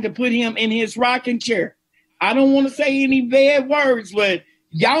 It's time to put him in his rocking chair. I don't want to say any bad words, but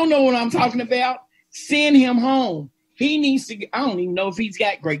y'all know what I'm talking about. Send him home. He needs to, I don't even know if he's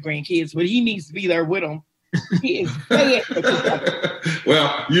got great grandkids, but he needs to be there with them. He is bad.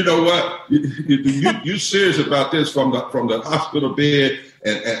 Well, you know what? You're serious about this from the hospital bed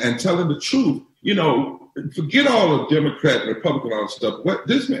and telling the truth. You know, forget all the Democrat, Republican, all that stuff. What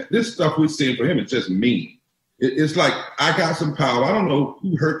this stuff we're seeing for him is just mean. It's like, I got some power. I don't know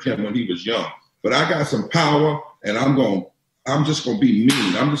who hurt him when he was young, but I got some power, and I'm just going to be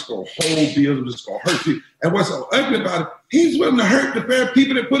mean. I'm just going to hold bills. I'm just going to hurt people. And what's so ugly about it, he's willing to hurt the very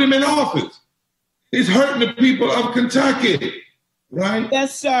people that put him in office. He's hurting the people of Kentucky, right?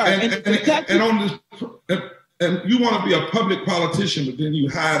 Yes, sir. And you want to be a public politician, but then you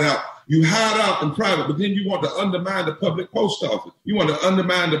hide out. You hide out in private, but then you want to undermine the public post office. You want to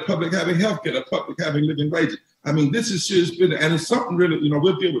undermine the public having health care, the public having living wages. I mean, this is just been, and it's something really, you know,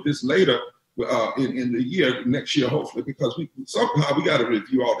 we'll deal with this later in the year, next year, hopefully, because somehow we got to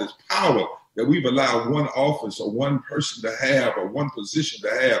review all this power that we've allowed one office or one person to have or one position to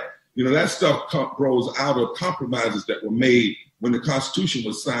have. You know, that stuff grows out of compromises that were made when the Constitution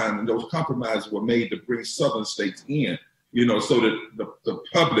was signed, and those compromises were made to bring Southern states in, you know, so that the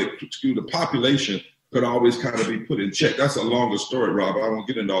public, the population could always kind of be put in check. That's a longer story, Rob. I won't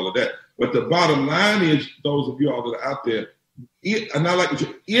get into all of that. But the bottom line is, those of you all that are out there, and I like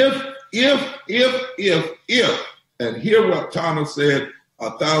to, if, and hear what Tana said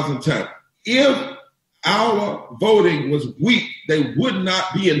 1,000 times, if our voting was weak, they would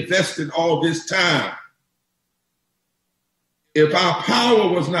not be invested all this time. If our power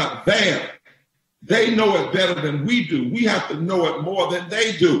was not there, they know it better than we do. We have to know it more than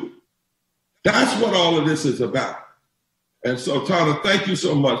they do. That's what all of this is about. And so, Tana, thank you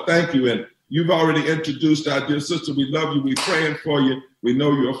so much. Thank you. And you've already introduced our dear sister. We love you. We're praying for you. We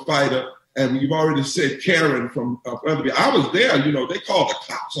know you're a fighter. And you've already said Karen from Weatherby. I was there. You know, they called the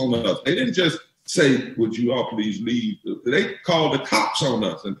cops on us. They didn't just say, would you all please leave? They called the cops on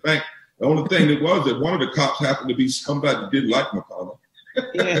us. In fact, the only thing that was that one of the cops happened to be somebody that didn't like McConnell.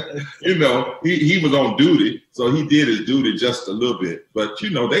 You know, he was on duty, so he did his duty just a little bit. But, you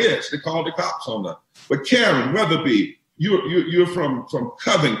know, they actually called the cops on them. But Karen Weatherby, you're from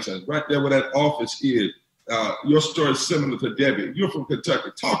Covington, right there where that office is. Your story is similar to Debbie. You're from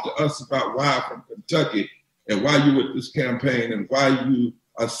Kentucky. Talk to us about why from Kentucky and why you're with this campaign and why you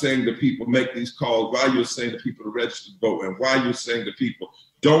are saying to people, make these calls, why you're saying to people to register to vote, and why you're saying to people,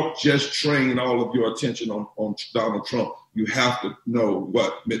 don't just train all of your attention on Donald Trump. You have to know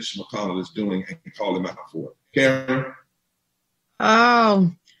what Mitch McConnell is doing and call him out for it. Karen?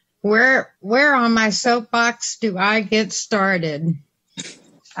 Oh, where on my soapbox do I get started?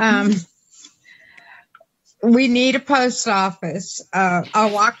 We need a post office.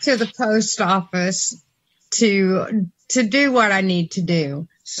 I'll walk to the post office to do what I need to do.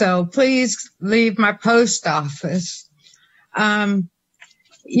 So please leave my post office.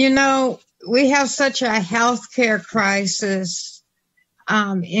 You know, we have such a healthcare crisis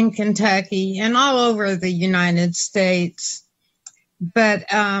in Kentucky and all over the United States. But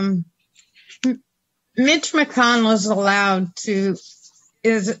Mitch McConnell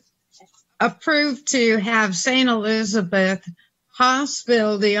is approved to have St. Elizabeth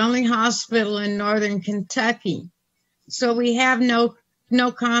Hospital, the only hospital in northern Kentucky. So we have no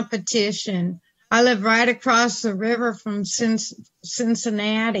competition. I live right across the river from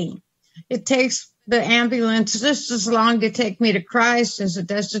Cincinnati. It takes the ambulance just as long to take me to Christ as it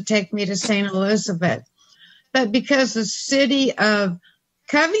does to take me to St. Elizabeth. But because the city of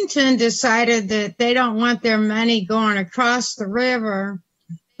Covington decided that they don't want their money going across the river,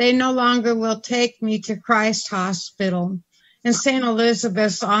 they no longer will take me to Christ Hospital. And St.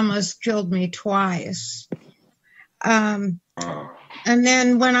 Elizabeth's almost killed me twice. And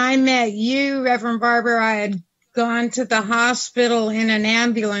then when I met you, Reverend Barber, I had gone to the hospital in an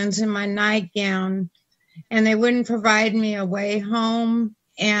ambulance in my nightgown, and they wouldn't provide me a way home.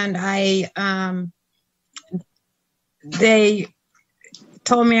 And they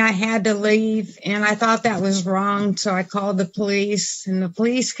told me I had to leave, and I thought that was wrong. So I called the police, and the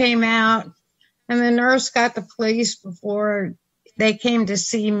police came out, and the nurse got the police before they came to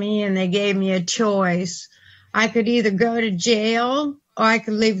see me, and they gave me a choice. I could either go to jail or I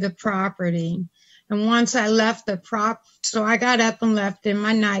could leave the property. And once I left so I got up and left in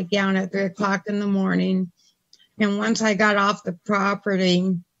my nightgown at 3 o'clock in the morning. And once I got off the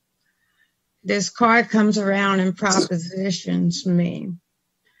property, this car comes around and propositions me.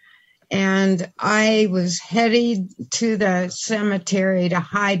 And I was headed to the cemetery to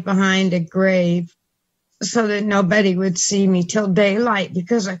hide behind a grave so that nobody would see me till daylight,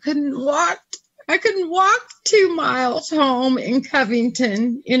 because I couldn't walk 2 miles home in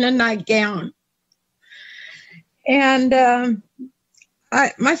Covington in a nightgown. And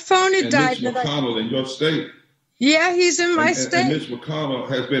my phone had died. Mitch McConnell in your state. Yeah, he's in my state. And Mitch McConnell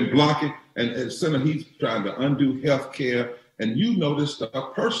has been blocking, and Senator, he's trying to undo health care. And you know this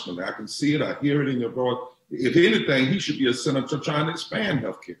stuff personally. I can see it. I hear it in your voice. If anything, he should be a senator trying to expand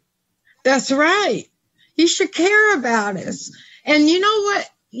health care. That's right. He should care about us. And you know what?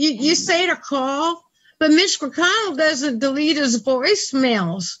 You say to call, but Mitch McConnell doesn't delete his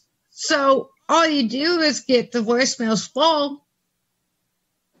voicemails. So all you do is get the voicemails full.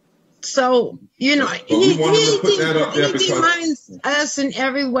 So, you know, he reminds us in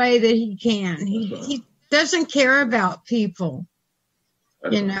every way that he can. He doesn't care about people,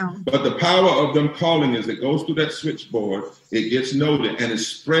 you know. But the power of them calling is it goes through that switchboard, it gets noted, and it's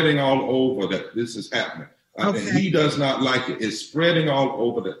spreading all over that this is happening. And he does not like it. It's spreading all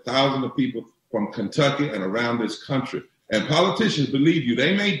over the thousands of people from Kentucky and around this country. And politicians, believe you,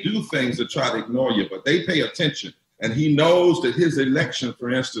 they may do things to try to ignore you, but they pay attention. And he knows that his election, for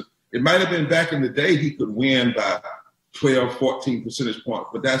instance, it might have been back in the day he could win by 12, 14 percentage points,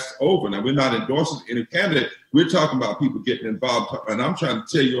 but that's over. Now, we're not endorsing any candidate. We're talking about people getting involved. And I'm trying to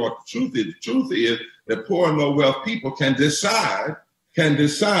tell you what the truth is. The truth is that poor and low wealth people can decide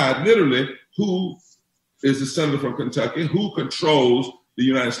literally who is the senator from Kentucky, who controls the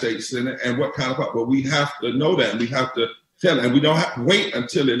United States Senate, and what kind of, but we have to know that, and we have to tell it, and we don't have to wait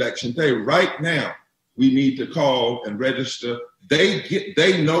until election day. Right now, we need to call and register.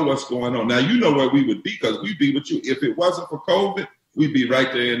 They know what's going on. Now, you know where we would be, because we'd be with you. If it wasn't for COVID, we'd be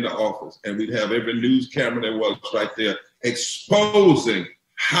right there in the office, and we'd have every news camera there was right there exposing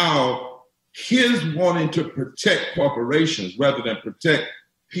how his wanting to protect corporations rather than protect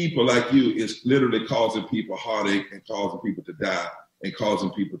people like you is literally causing people heartache and causing people to die and causing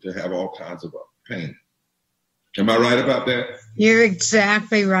people to have all kinds of pain. Am I right about that? You're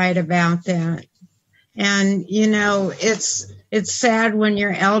exactly right about that. And, you know, it's sad when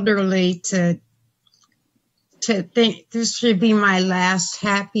you're elderly to to think this should be my last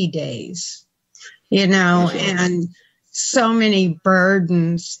happy days, you know, and so many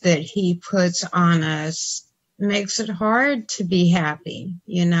burdens that he puts on us makes it hard to be happy,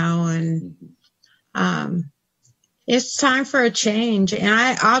 you know, and it's time for a change. And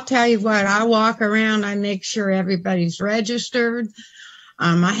I'll tell you what, I walk around, I make sure everybody's registered.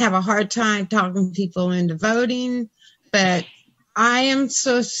 I have a hard time talking people into voting, but I am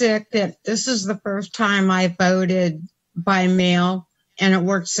so sick that this is the first time I voted by mail and it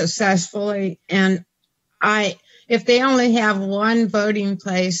worked successfully. And if they only have one voting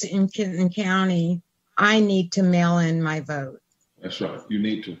place in Kenton County, I need to mail in my vote. That's right. You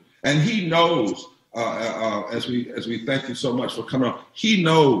need to. And he knows, as we thank you so much for coming on, he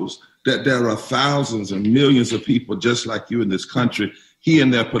knows that there are thousands and millions of people just like you in this country. He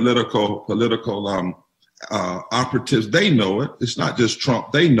and their political operatives, they know it. It's not just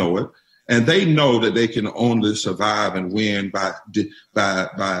Trump. They know it. And they know that they can only survive and win by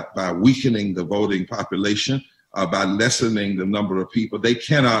weakening the voting population, by lessening the number of people. They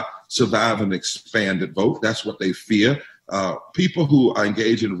cannot survive an expanded vote. That's what they fear. People who are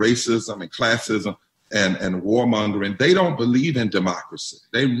engaged in racism and classism and warmongering, they don't believe in democracy.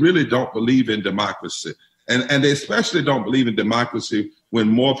 They really don't believe in democracy. And they especially don't believe in democracy when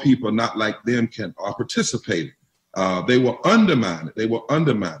more people not like them are participating. They will undermine it. They will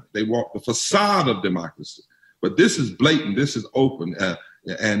undermine it. They want the facade of democracy. But this is blatant. This is open.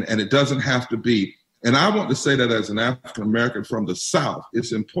 And it doesn't have to be. And I want to say that as an African American from the South,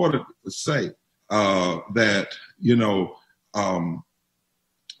 it's important to say that, you know,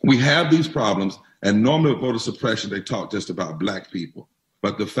 we have these problems. And normally with voter suppression, they talk just about Black people.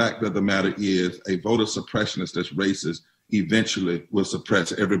 But the fact of the matter is a voter suppressionist that's racist eventually will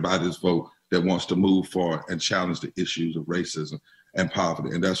suppress everybody's vote that wants to move forward and challenge the issues of racism and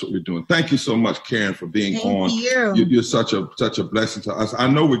poverty. And that's what we're doing. Thank you so much, Karen, for being on. Thank you. You're such a blessing to us. I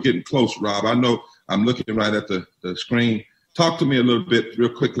know we're getting close, Rob. I know I'm looking right at the screen. Talk to me a little bit real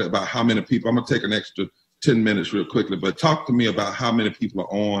quickly about how many people. I'm going to take an extra 10 minutes real quickly, but talk to me about how many people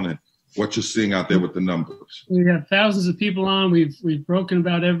are on and what you're seeing out there with the numbers. We have thousands of people on. We've broken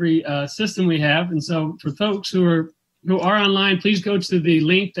about every system we have. And so for folks who are online, please go to the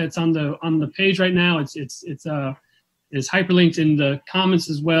link that's on the page right now. It's hyperlinked in the comments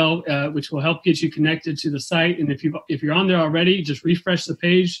as well, which will help get you connected to the site. And if you're on there already, just refresh the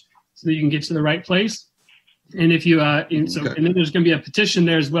page so that you can get to the right place. And if you and then there's going to be a petition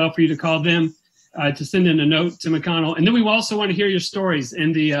there as well for you to call them to send in a note to McConnell. And then we also want to hear your stories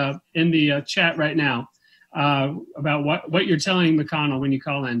in the chat right now about what you're telling McConnell when you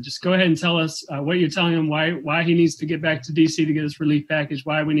call in. Just go ahead and tell us what you're telling him, why he needs to get back to D.C. to get his relief package,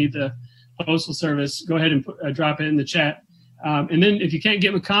 why we need the Postal Service. Go ahead and drop it in the chat. And then if you can't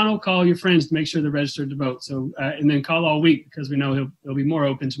get McConnell, call your friends to make sure they're registered to vote. So and then call all week because we know he'll be more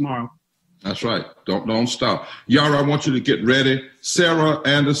open tomorrow. That's right. Don't stop. Yara, I want you to get ready. Sarah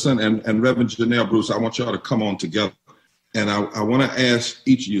Anderson and Reverend Janelle Bruce, I want y'all to come on together. And I want to ask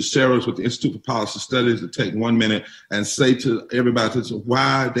each of you, Sarah's with the Institute for Policy Studies, to take 1 minute and say to everybody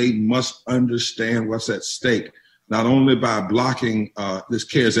why they must understand what's at stake, not only by blocking this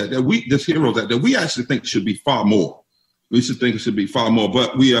CARES Act, this HEROES Act, that we actually think should be far more. We should think it should be far more.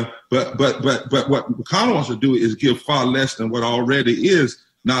 But what McConnell wants to do is give far less than what already is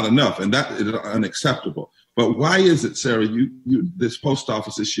not enough, and that is unacceptable. But why is it, Sarah, this post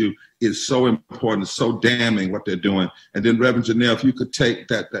office issue is so important, so damning what they're doing? And then Reverend Janelle, if you could take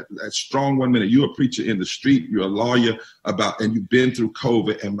that strong 1 minute, you're a preacher in the street, you're a lawyer and you've been through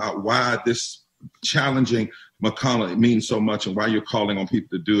COVID, and about why this challenging McConnell means so much and why you're calling on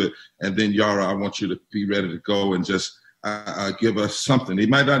people to do it. And then Yara, I want you to be ready to go and just give us something. It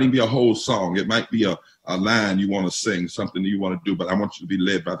might not even be a whole song. It might be a line you want to sing, something you want to do, but I want you to be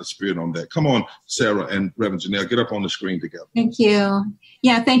led by the Spirit on that. Come on, Sarah and Reverend Janelle, get up on the screen together. Thank you.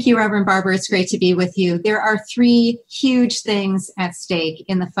 Yeah, thank you, Reverend Barber. It's great to be with you. There are 3 huge things at stake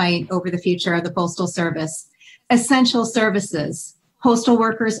in the fight over the future of the Postal Service. Essential services. Postal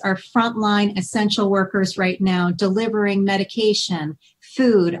workers are frontline essential workers right now, delivering medication,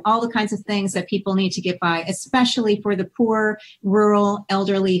 food, all the kinds of things that people need to get by, especially for the poor, rural,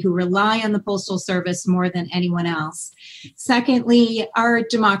 elderly who rely on the Postal Service more than anyone else. Secondly, our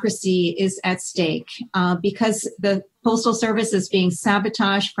democracy is at stake because the Postal Service is being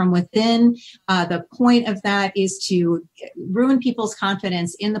sabotaged from within. The point of that is to ruin people's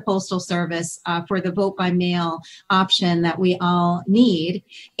confidence in the Postal Service for the vote by mail option that we all need,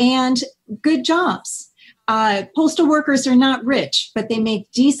 and good jobs. Postal workers are not rich, but they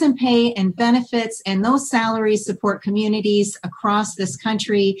make decent pay and benefits, and those salaries support communities across this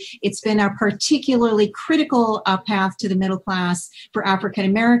country. It's been a particularly critical path to the middle class for African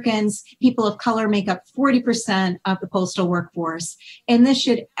Americans. People of color make up 40% of the postal workforce, and this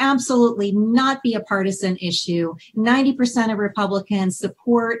should absolutely not be a partisan issue. 90% of Republicans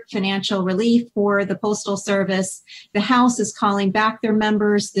support financial relief for the Postal Service. The House is calling back their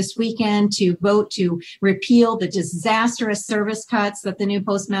members this weekend to vote to repeal the disastrous service cuts that the new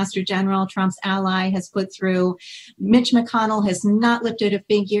Postmaster General, Trump's ally, has put through. Mitch McConnell has not lifted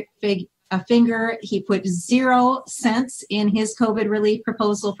a finger. He put 0 cents in his COVID relief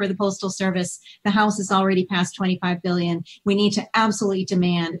proposal for the Postal Service. The House has already passed $25 billion. We need to absolutely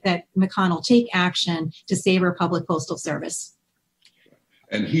demand that McConnell take action to save our public postal service.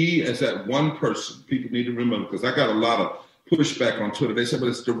 And he is that one person people need to remember, because I got a lot of pushback on Twitter. They said, but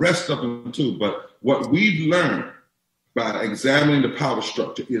it's the rest of them too. But what we've learned by examining the power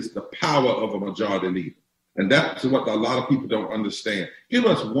structure is the power of a majority leader. And that's what a lot of people don't understand. Give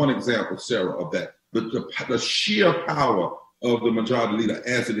us one example, Sarah, of that. The sheer power of the majority leader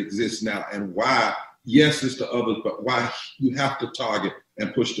as it exists now, and why, yes, it's the others, but why you have to target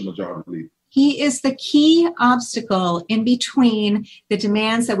and push the majority leader. He is the key obstacle in between the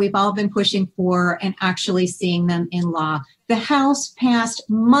demands that we've all been pushing for and actually seeing them in law. The House passed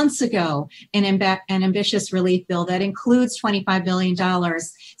months ago an ambitious relief bill that includes $25 billion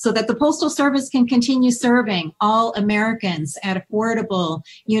so that the Postal Service can continue serving all Americans at affordable,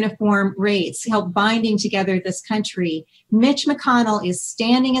 uniform rates, help binding together this country. Mitch McConnell is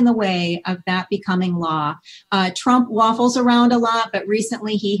standing in the way of that becoming law. Trump waffles around a lot, but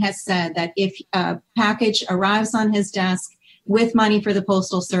recently he has said that if a package arrives on his desk with money for the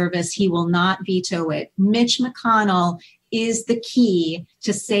Postal Service, he will not veto it. Mitch McConnell is the key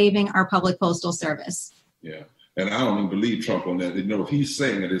to saving our public postal service. Yeah. And I don't even believe Trump on that. You know, if he's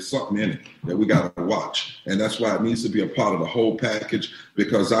saying it, there's something in it that we got to watch. And that's why it needs to be a part of the whole package,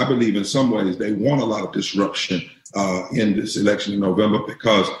 because I believe in some ways they want a lot of disruption in this election in November,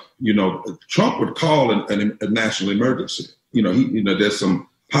 because, you know, Trump would call a national emergency. You know, there's some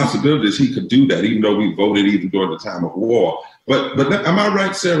possibilities he could do that, even though we voted even during the time of war. But am I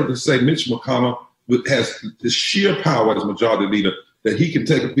right, Sarah, to say Mitch McConnell has the sheer power as majority leader that he can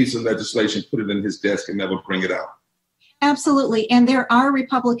take a piece of legislation, put it in his desk, and never bring it out? Absolutely. And there are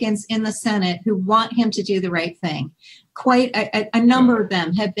Republicans in the Senate who want him to do the right thing. Quite a number of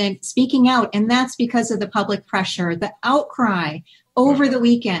them have been speaking out, and that's because of the public pressure, the outcry over the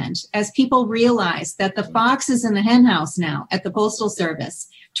weekend, as people realize that the fox is in the henhouse now at the Postal Service.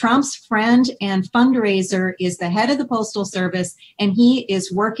 Trump's friend and fundraiser is the head of the Postal Service, and he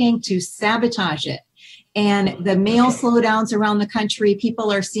is working to sabotage it. And the mail slowdowns around the country,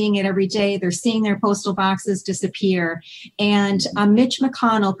 people are seeing it every day. They're seeing their postal boxes disappear. And Mitch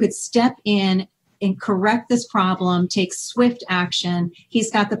McConnell could step in and correct this problem, take swift action.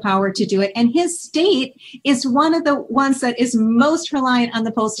 He's got the power to do it. And his state is one of the ones that is most reliant on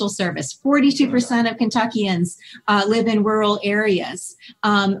the Postal Service. 42% of Kentuckians live in rural areas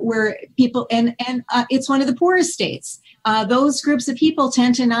where people, and it's one of the poorest states. Those groups of people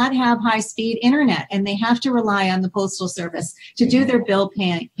tend to not have high-speed internet, and they have to rely on the Postal Service to do their bill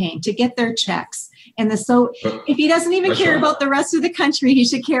paying, to get their checks. And so if he doesn't even care about the rest of the country, he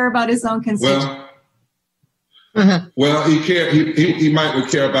should care about his own constituents. Well, he might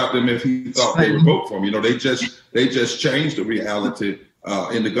care about them if he thought they would vote for him. You know, they just changed the reality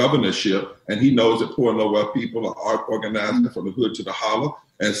in the governorship, and he knows that poor and low-wealth people are organizing from the hood to the holler.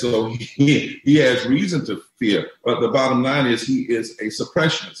 And so he has reason to fear. But the bottom line is he is a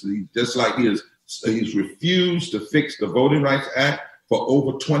suppressionist. Just like he's refused to fix the Voting Rights Act for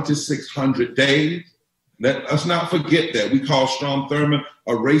over 2,600 days. Let us not forget that. We call Strom Thurmond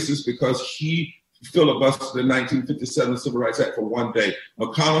a racist because he filibustered the 1957 Civil Rights Act for one day.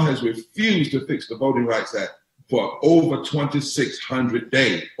 McConnell has refused to fix the Voting Rights Act for over 2,600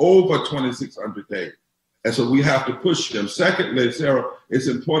 days. Over 2,600 days. And so we have to push them. Secondly, Sarah, it's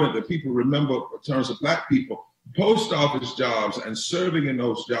important that people remember, in terms of Black people, post office jobs and serving in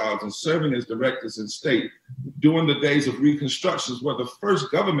those jobs and serving as directors in state during the days of Reconstructions were the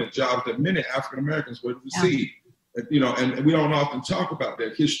first government jobs that many African Americans would receive. Yeah. You know, and we don't often talk about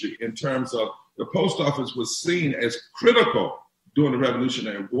that history in terms of the post office was seen as critical during the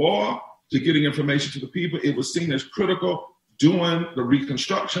Revolutionary War to getting information to the people. It was seen as critical during the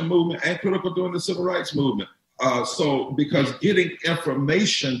Reconstruction movement and critical during the Civil Rights movement. So because getting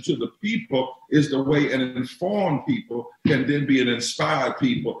information to the people is the way an informed people can then be an inspired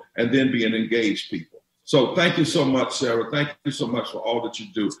people and then be an engaged people. So thank you so much, Sarah. Thank you so much for all that you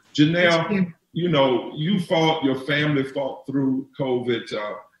do. Janelle, you know, your family fought through COVID.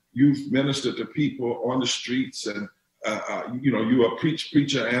 You've ministered to people on the streets, and you know, you're a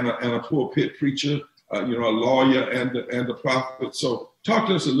preacher and a pulpit preacher. You know, a lawyer and a prophet. So talk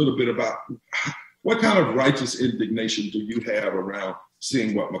to us a little bit about what kind of righteous indignation do you have around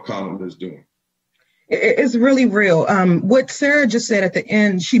seeing what McConnell is doing? It's really real. What Sarah just said at the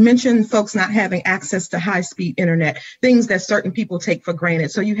end, she mentioned folks not having access to high-speed internet, things that certain people take for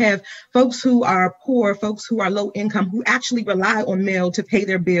granted. So you have folks who are poor, folks who are low income, who actually rely on mail to pay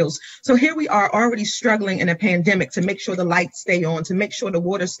their bills. So here we are already struggling in a pandemic to make sure the lights stay on, to make sure the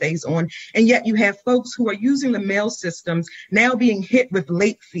water stays on. And yet you have folks who are using the mail systems now being hit with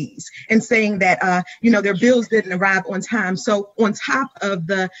late fees and saying that, you know, their bills didn't arrive on time. So on top of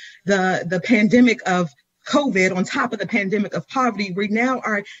the pandemic of COVID, on top of the pandemic of poverty, we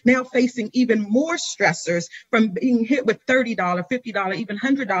are now facing even more stressors from being hit with $30, $50, even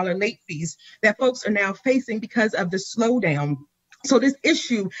 $100 late fees that folks are now facing because of the slowdown. So this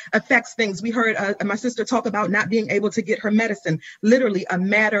issue affects things. We heard my sister talk about not being able to get her medicine, literally a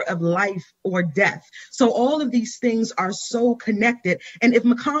matter of life or death. So all of these things are so connected. And if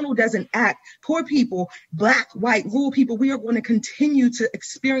McConnell doesn't act, poor people, Black, white, rural people, we are going to continue to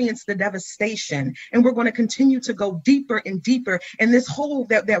experience the devastation. And we're going to continue to go deeper and deeper. And this hole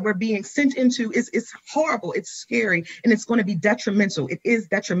that we're being sent into is horrible. It's scary. And it's going to be detrimental. It is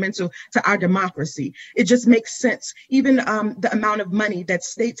detrimental to our democracy. It just makes sense. Even the amount of money that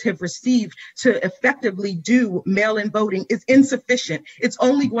states have received to effectively do mail-in voting is insufficient. It's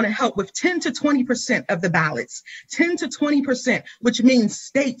only going to help with 10 to 20% of the ballots, 10 to 20%, which means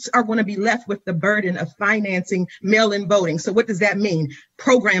states are going to be left with the burden of financing mail-in voting. So what does that mean?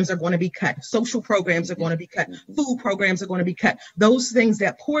 Programs are going to be cut. Social programs are going to be cut. Food programs are going to be cut. Those things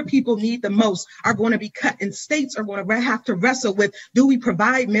that poor people need the most are going to be cut. And states are going to have to wrestle with, do we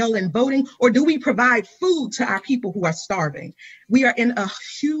provide mail-in voting or do we provide food to our people who are starving? We are in a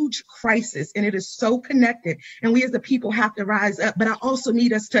huge crisis and it is so connected. And we as the people have to rise up. But I also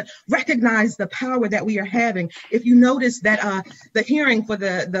need us to recognize the power that we are having. If you notice that the hearing for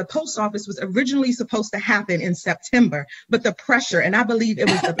the post office was originally supposed to happen in September, but the pressure, and I believe it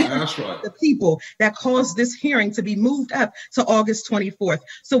was the people that caused this hearing to be moved up to August 24th.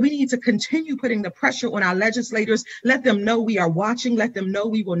 So we need to continue putting the pressure on our legislators. Let them know we are watching. Let them know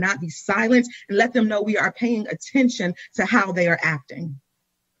we will not be silent. And let them know we are paying attention to how they are acting.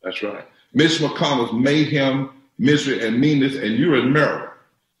 That's right. Mitch McConnell's mayhem, misery, and meanness, and you're in Maryland.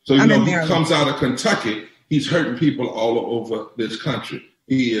 So, you know, he comes out of Kentucky. He's hurting people all over this country.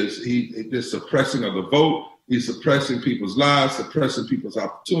 He is suppressing of the vote. He's suppressing people's lives, suppressing people's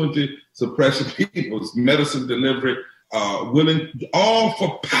opportunity, suppressing people's medicine delivery, willing, all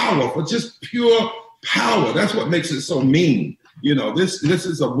for power, for just pure power. That's what makes it so mean. You know, this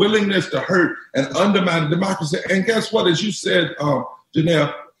is a willingness to hurt and undermine democracy. And guess what? As you said,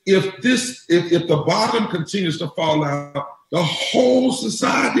 Janelle, if the bottom continues to fall out, the whole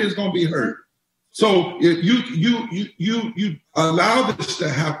society is going to be hurt. So if you allow this to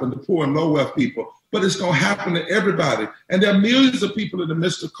happen to poor and low wealth people, but it's going to happen to everybody. And there are millions of people in the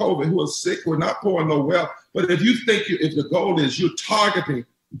midst of COVID who are sick, who are not poor and low wealth. But if you think if the goal is you're targeting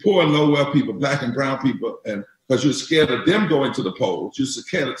poor and low wealth people, Black and brown people, and because you're scared of them going to the polls, you're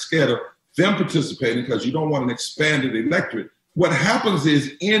scared of them participating because you don't want an expanded electorate. What happens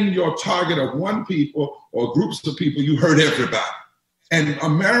is in your target of one people or groups of people, you hurt everybody. And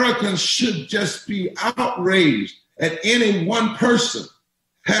Americans should just be outraged at any one person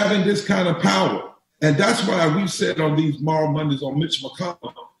having this kind of power. And that's why we've said on these Moral Mondays on Mitch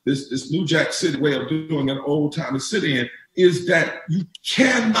McConnell, this New Jack City way of doing an old time to city in, is that you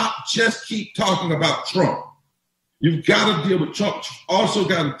cannot just keep talking about Trump. You've got to deal with Trump. You've also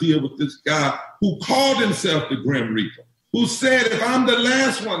got to deal with this guy who called himself the Grim Reaper, who said, if I'm the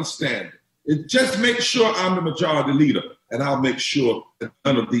last one standing, just make sure I'm the majority leader, and I'll make sure that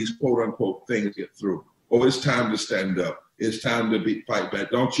none of these quote unquote things get through. Oh, it's time to stand up. It's time to fight back.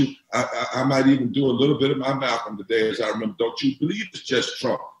 Don't you? I might even do a little bit of my Malcolm today, as I remember. Don't you believe it's just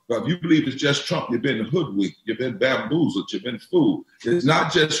Trump? But if you believe it's just Trump, you've been hoodwinked, you've been bamboozled, you've been fooled. It's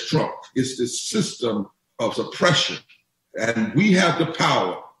not just Trump. It's this system of suppression. And we have the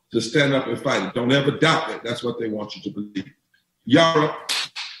power to stand up and fight it. Don't ever doubt that. That's what they want you to believe. Yara,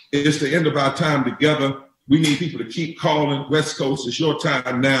 it's the end of our time together. We need people to keep calling. West Coast, it's your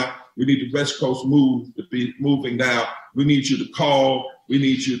time now. We need the West Coast move to be moving now. We need you to call. We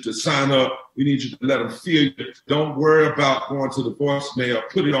need you to sign up. We need you to let them feel you. Don't worry about going to the voicemail.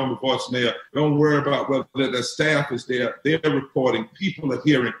 Put it on the voicemail. Don't worry about whether the staff is there. They're reporting. People are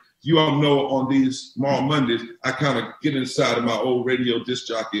hearing. You all know on these small Mondays, I kind of get inside of my old radio disc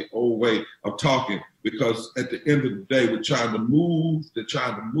jockey, old way of talking, because at the end of the day, we're trying to move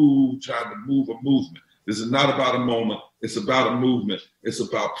a movement. This is not about a moment. It's about a movement. It's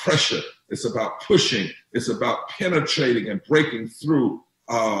about pressure. It's about pushing. It's about penetrating and breaking through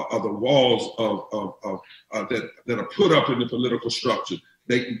the walls that are put up in the political structure.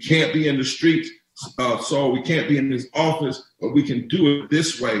 They can't be in the streets, so we can't be in this office, but we can do it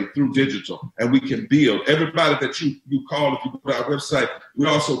this way through digital, and we can build. Everybody that you call, if you go to our website, we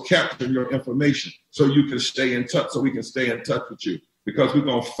also capture your information so you can stay in touch, so we can stay in touch with you. Because we're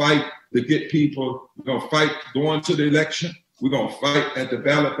going to fight to get people, we're going to fight going to the election, we're going to fight at the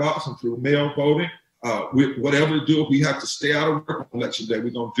ballot box and through mail voting. Whatever to do, if we have to stay out of work on election day, we're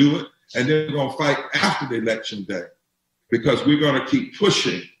going to do it. And then we're going to fight after the election day, because we're going to keep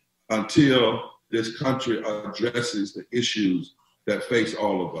pushing until this country addresses the issues that face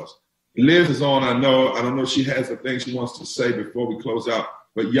all of us. Liz is on, I don't know if she has a thing she wants to say before we close out,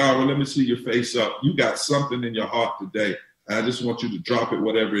 but Yara, let me see your face up. You got something in your heart today. I just want you to drop it,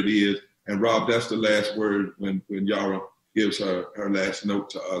 whatever it is. And Rob, that's the last word when Yara gives her last note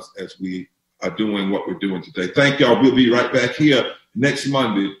to us as we are doing what we're doing today. Thank y'all. We'll be right back here next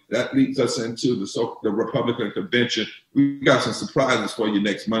Monday. That leads us into the Republican convention. We got some surprises for you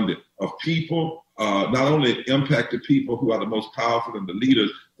next Monday of people, not only impacted people who are the most powerful and the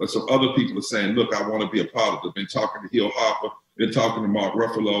leaders, but some other people are saying, look, I want to be a part of it. Been talking to Hill Harper, been talking to Mark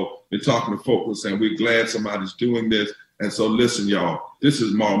Ruffalo, been talking to folks who are saying, we're glad somebody's doing this. And so listen, y'all, this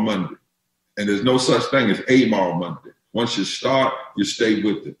is Moral Monday. And there's no such thing as a Moral Monday. Once you start, you stay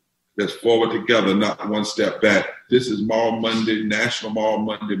with it. Let's forward together, not one step back. This is Moral Monday, National Moral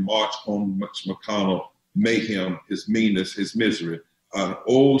Monday March on Mitch McConnell, mayhem, his meanness, his misery. An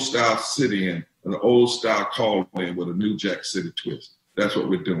old style sit-in, an old style call-in with a New Jack City twist. That's what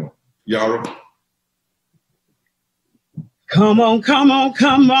we're doing. Yara? Come on, come on,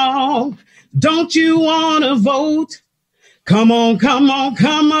 come on. Don't you want to vote? Come on, come on,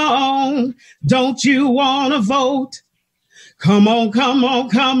 come on. Don't you want to vote? Come on, come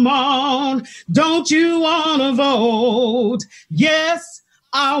on, come on. Don't you want to vote? Yes,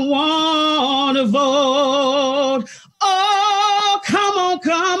 I want to vote. Oh, come on,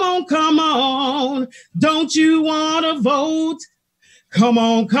 come on, come on. Don't you want to vote? Come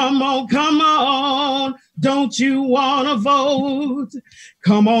on, come on, come on. Don't you want to vote?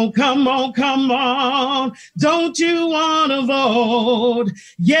 Come on, come on, come on. Don't you want to vote?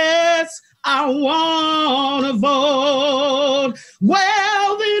 Yes, I want to vote.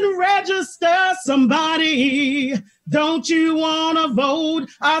 Well, then register somebody. Don't you want to vote?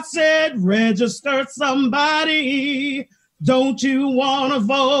 I said register somebody. Don't you want to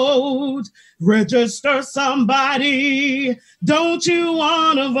vote? Register somebody. Don't you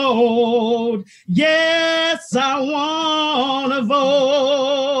want to vote? Yes, I want to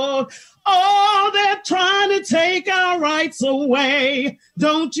vote. Oh, they're trying to take our rights away.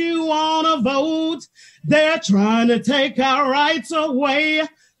 Don't you want to vote? They're trying to take our rights away.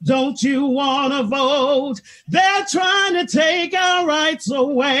 Don't you want to vote? They're trying to take our rights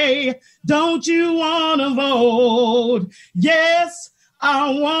away. Don't you want to vote? Yes, I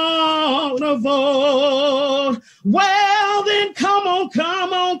want to vote. Well, then come on,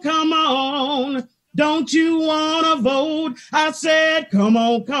 come on, come on. Don't you want to vote? I said, come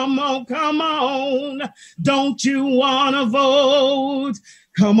on, come on, come on. Don't you want to vote?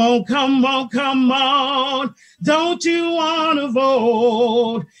 Come on, come on, come on. Don't you want to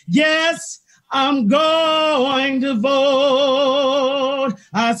vote? Yes, I'm going to vote.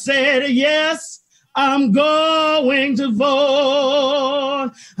 I said, yes, I'm going to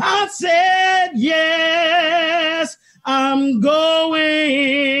vote. I said, yes, I'm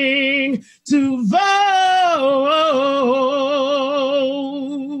going to vote.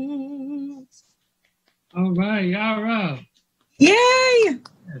 All right, Yara. Yay!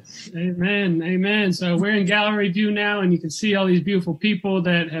 Yes. Amen. Amen. So we're in gallery view now, and you can see all these beautiful people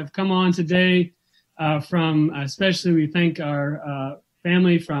that have come on today especially we thank our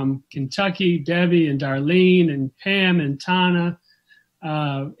family from Kentucky, Debbie and Darlene and Pam and Tana.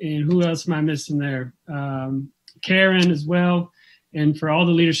 And who else am I missing there? Karen as well. And for all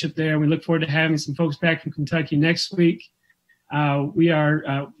the leadership there, we look forward to having some folks back from Kentucky next week. We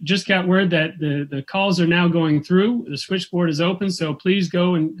are just got word that the calls are now going through. The switchboard is open, so please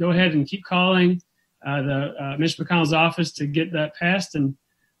go ahead and keep calling the Mitch McConnell's office to get that passed. And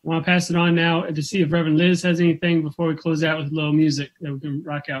I want to pass it on now to see if Reverend Liz has anything before we close out with a little music that we can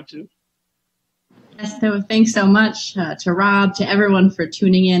rock out to. Yes, so thanks so much to Rob, to everyone for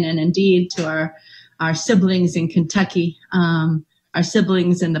tuning in, and indeed to our siblings in Kentucky.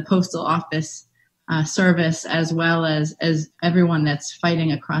 siblings in the postal office service, as well as everyone that's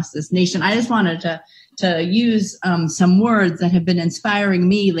fighting across this nation. I just wanted to use some words that have been inspiring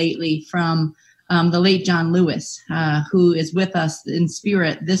me lately from the late John Lewis, who is with us in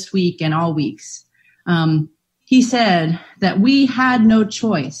spirit this week and all weeks. He said that we had no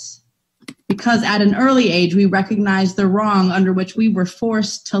choice because at an early age, we recognized the wrong under which we were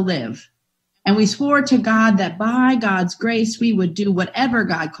forced to live. And we swore to God that by God's grace, we would do whatever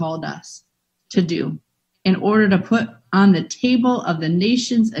God called us to do in order to put on the table of the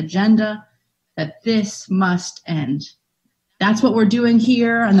nation's agenda that this must end. That's what we're doing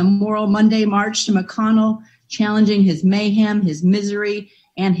here on the Moral Monday March to McConnell, challenging his mayhem, his misery,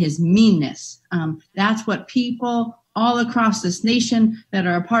 and his meanness. That's what people all across this nation that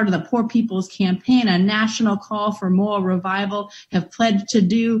are a part of the Poor People's Campaign, a national call for moral revival, have pledged to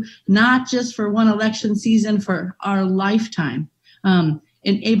do, not just for one election season, for our lifetime,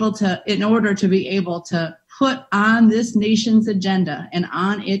 in order to be able to put on this nation's agenda and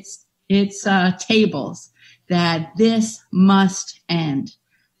on its tables that this must end.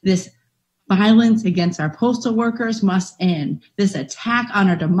 This violence against our postal workers must end. This attack on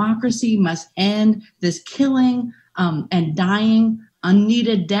our democracy must end. This killing and dying,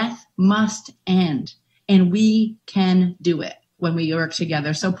 unneeded death must end. And we can do it when we work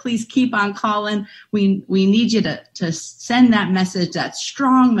together. So please keep on calling. We need you to send that message, that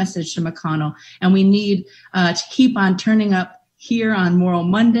strong message to McConnell. And we need to keep on turning up here on Moral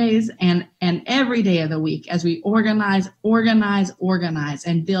Mondays and every day of the week as we organize,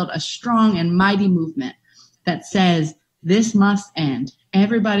 and build a strong and mighty movement that says this must end.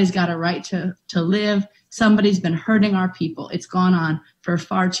 Everybody's got a right to live. Somebody's been hurting our people. It's gone on for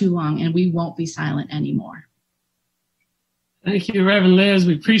far too long, and we won't be silent anymore. Thank you, Reverend Liz.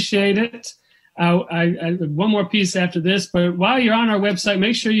 We appreciate it. I have one more piece after this, but while you're on our website,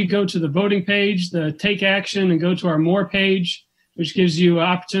 make sure you go to the voting page, the Take Action, and go to our More page, which gives you an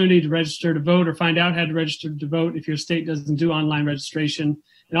opportunity to register to vote or find out how to register to vote if your state doesn't do online registration.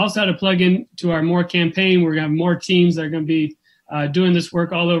 And also how to plug in to our More campaign. We're going to have more teams that are going to be doing this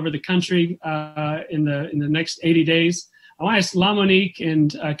work all over the country in the next 80 days. I want to ask LaMonique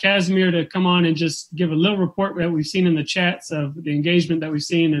and Casimir to come on and just give a little report that we've seen in the chats of the engagement that we've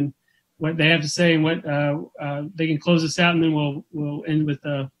seen and what they have to say, and what they can close us out, and then we'll end with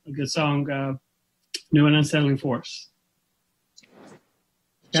a good song, New and Unsettling Force.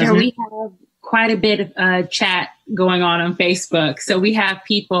 Sure, we have quite a bit of chat going on Facebook. So we have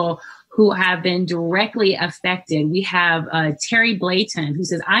people who have been directly affected. We have Terry Blayton, who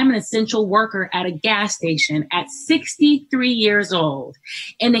says, I'm an essential worker at a gas station at 63 years old,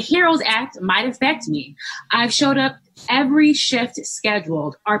 and the HEROES Act might affect me. I've showed up every shift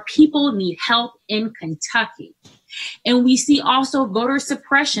scheduled. Our people need help in Kentucky. And we see also voter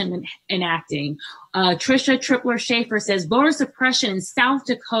suppression enacting. Trisha Tripler Schaefer says voter suppression in South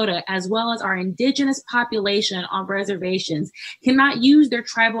Dakota, as well as our indigenous population on reservations, cannot use their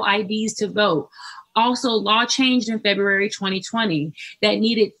tribal IDs to vote. Also, law changed in February 2020 that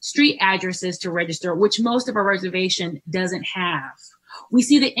needed street addresses to register, which most of our reservation doesn't have. We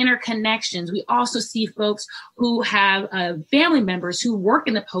see the interconnections. We also see folks who have family members who work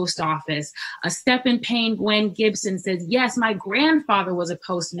in the post office. Stephen Payne Gwen Gibson says, yes, my grandfather was a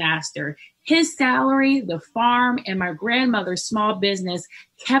postmaster. His salary, the farm, and my grandmother's small business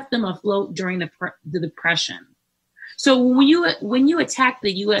kept them afloat during the Depression. So when you attack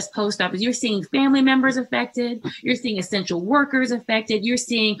the U.S. Post Office, you're seeing family members affected, you're seeing essential workers affected, you're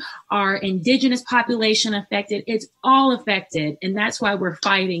seeing our indigenous population affected. It's all affected, and that's why we're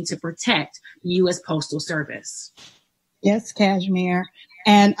fighting to protect the U.S. Postal Service. Yes, Kashmir.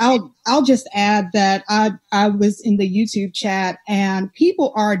 And I'll just add that I was in the YouTube chat, and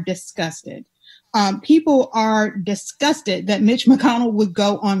people are disgusted. People are disgusted that Mitch McConnell would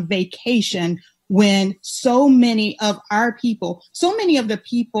go on vacation when so many of our people, so many of the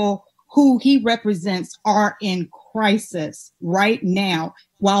people who he represents are in crisis right now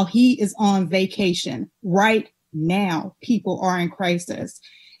while he is on vacation. Right now, people are in crisis.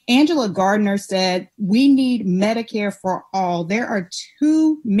 Angela Gardner said, we need Medicare for all. There are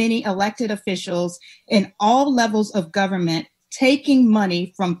too many elected officials in all levels of government taking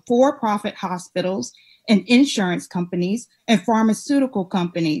money from for-profit hospitals and insurance companies and pharmaceutical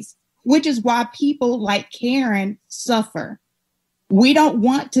companies, which is why people like Karen suffer. We don't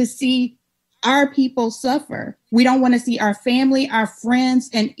want to see our people suffer. We don't want to see our family, our friends,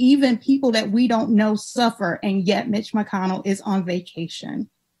 and even people that we don't know suffer. And yet Mitch McConnell is on vacation.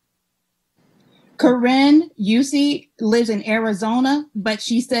 Corinne Yusi lives in Arizona, but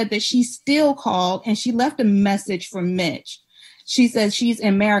she said that she still called and she left a message for Mitch. She says she's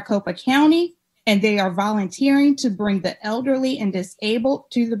in Maricopa County, and they are volunteering to bring the elderly and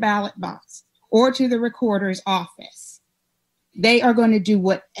disabled to the ballot box or to the recorder's office. They are going to do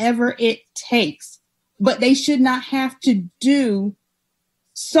whatever it takes, but they should not have to do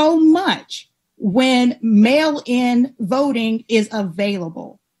so much when mail-in voting is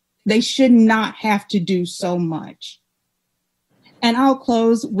available. They should not have to do so much. And I'll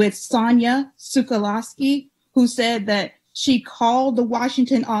close with Sonia Sukolowski, who said that she called the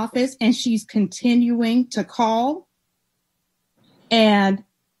Washington office and she's continuing to call. And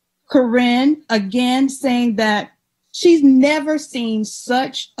Corinne, again, saying that she's never seen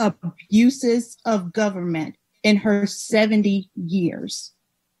such abuses of government in her 70 years.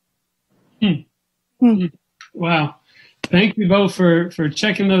 Wow. Thank you both for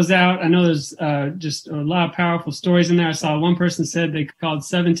checking those out. I know there's just a lot of powerful stories in there. I saw one person said they called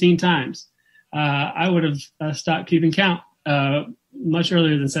 17 times. I would have stopped keeping count much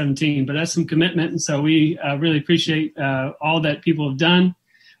earlier than 17, but that's some commitment. And so we really appreciate all that people have done.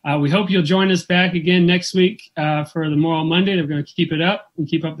 We hope you'll join us back again next week for the Moral Monday. We're going to keep it up and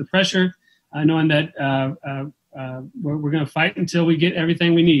keep up the pressure, knowing that we're going to fight until we get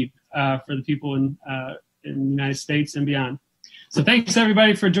everything we need for the people in the United States and beyond. So thanks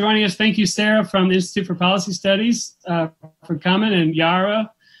everybody for joining us. Thank you, Sarah from the Institute for Policy Studies for coming, and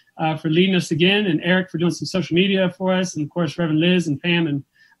Yara for leading us again, and Eric for doing some social media for us, and of course Reverend Liz and Pam and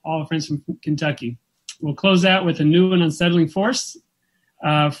all our friends from Kentucky. We'll close out with a new and unsettling force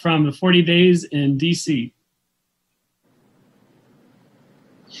from the 40 Days in D.C.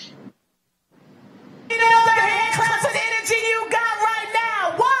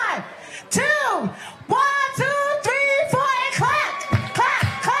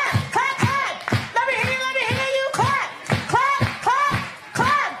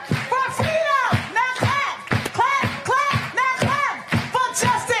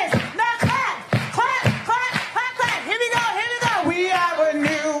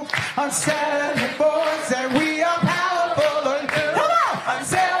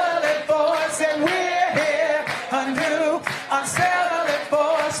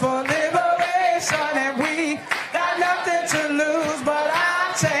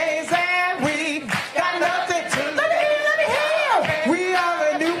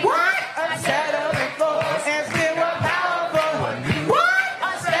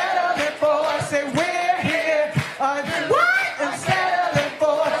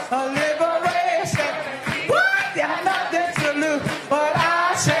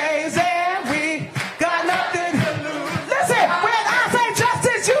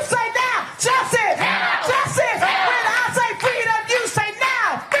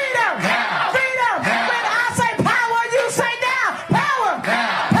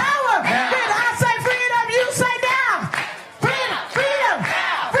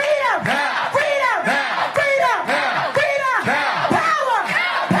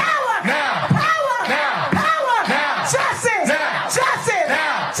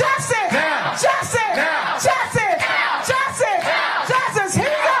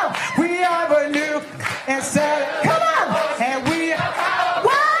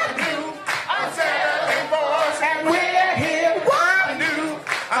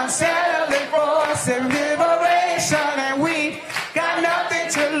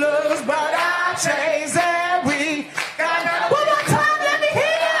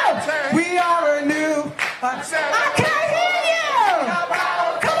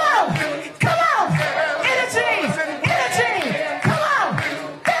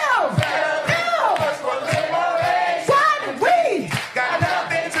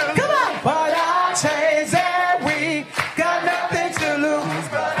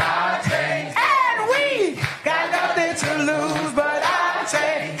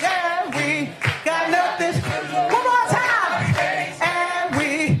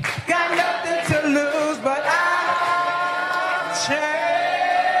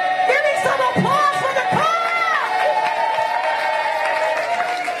 Give me some applause.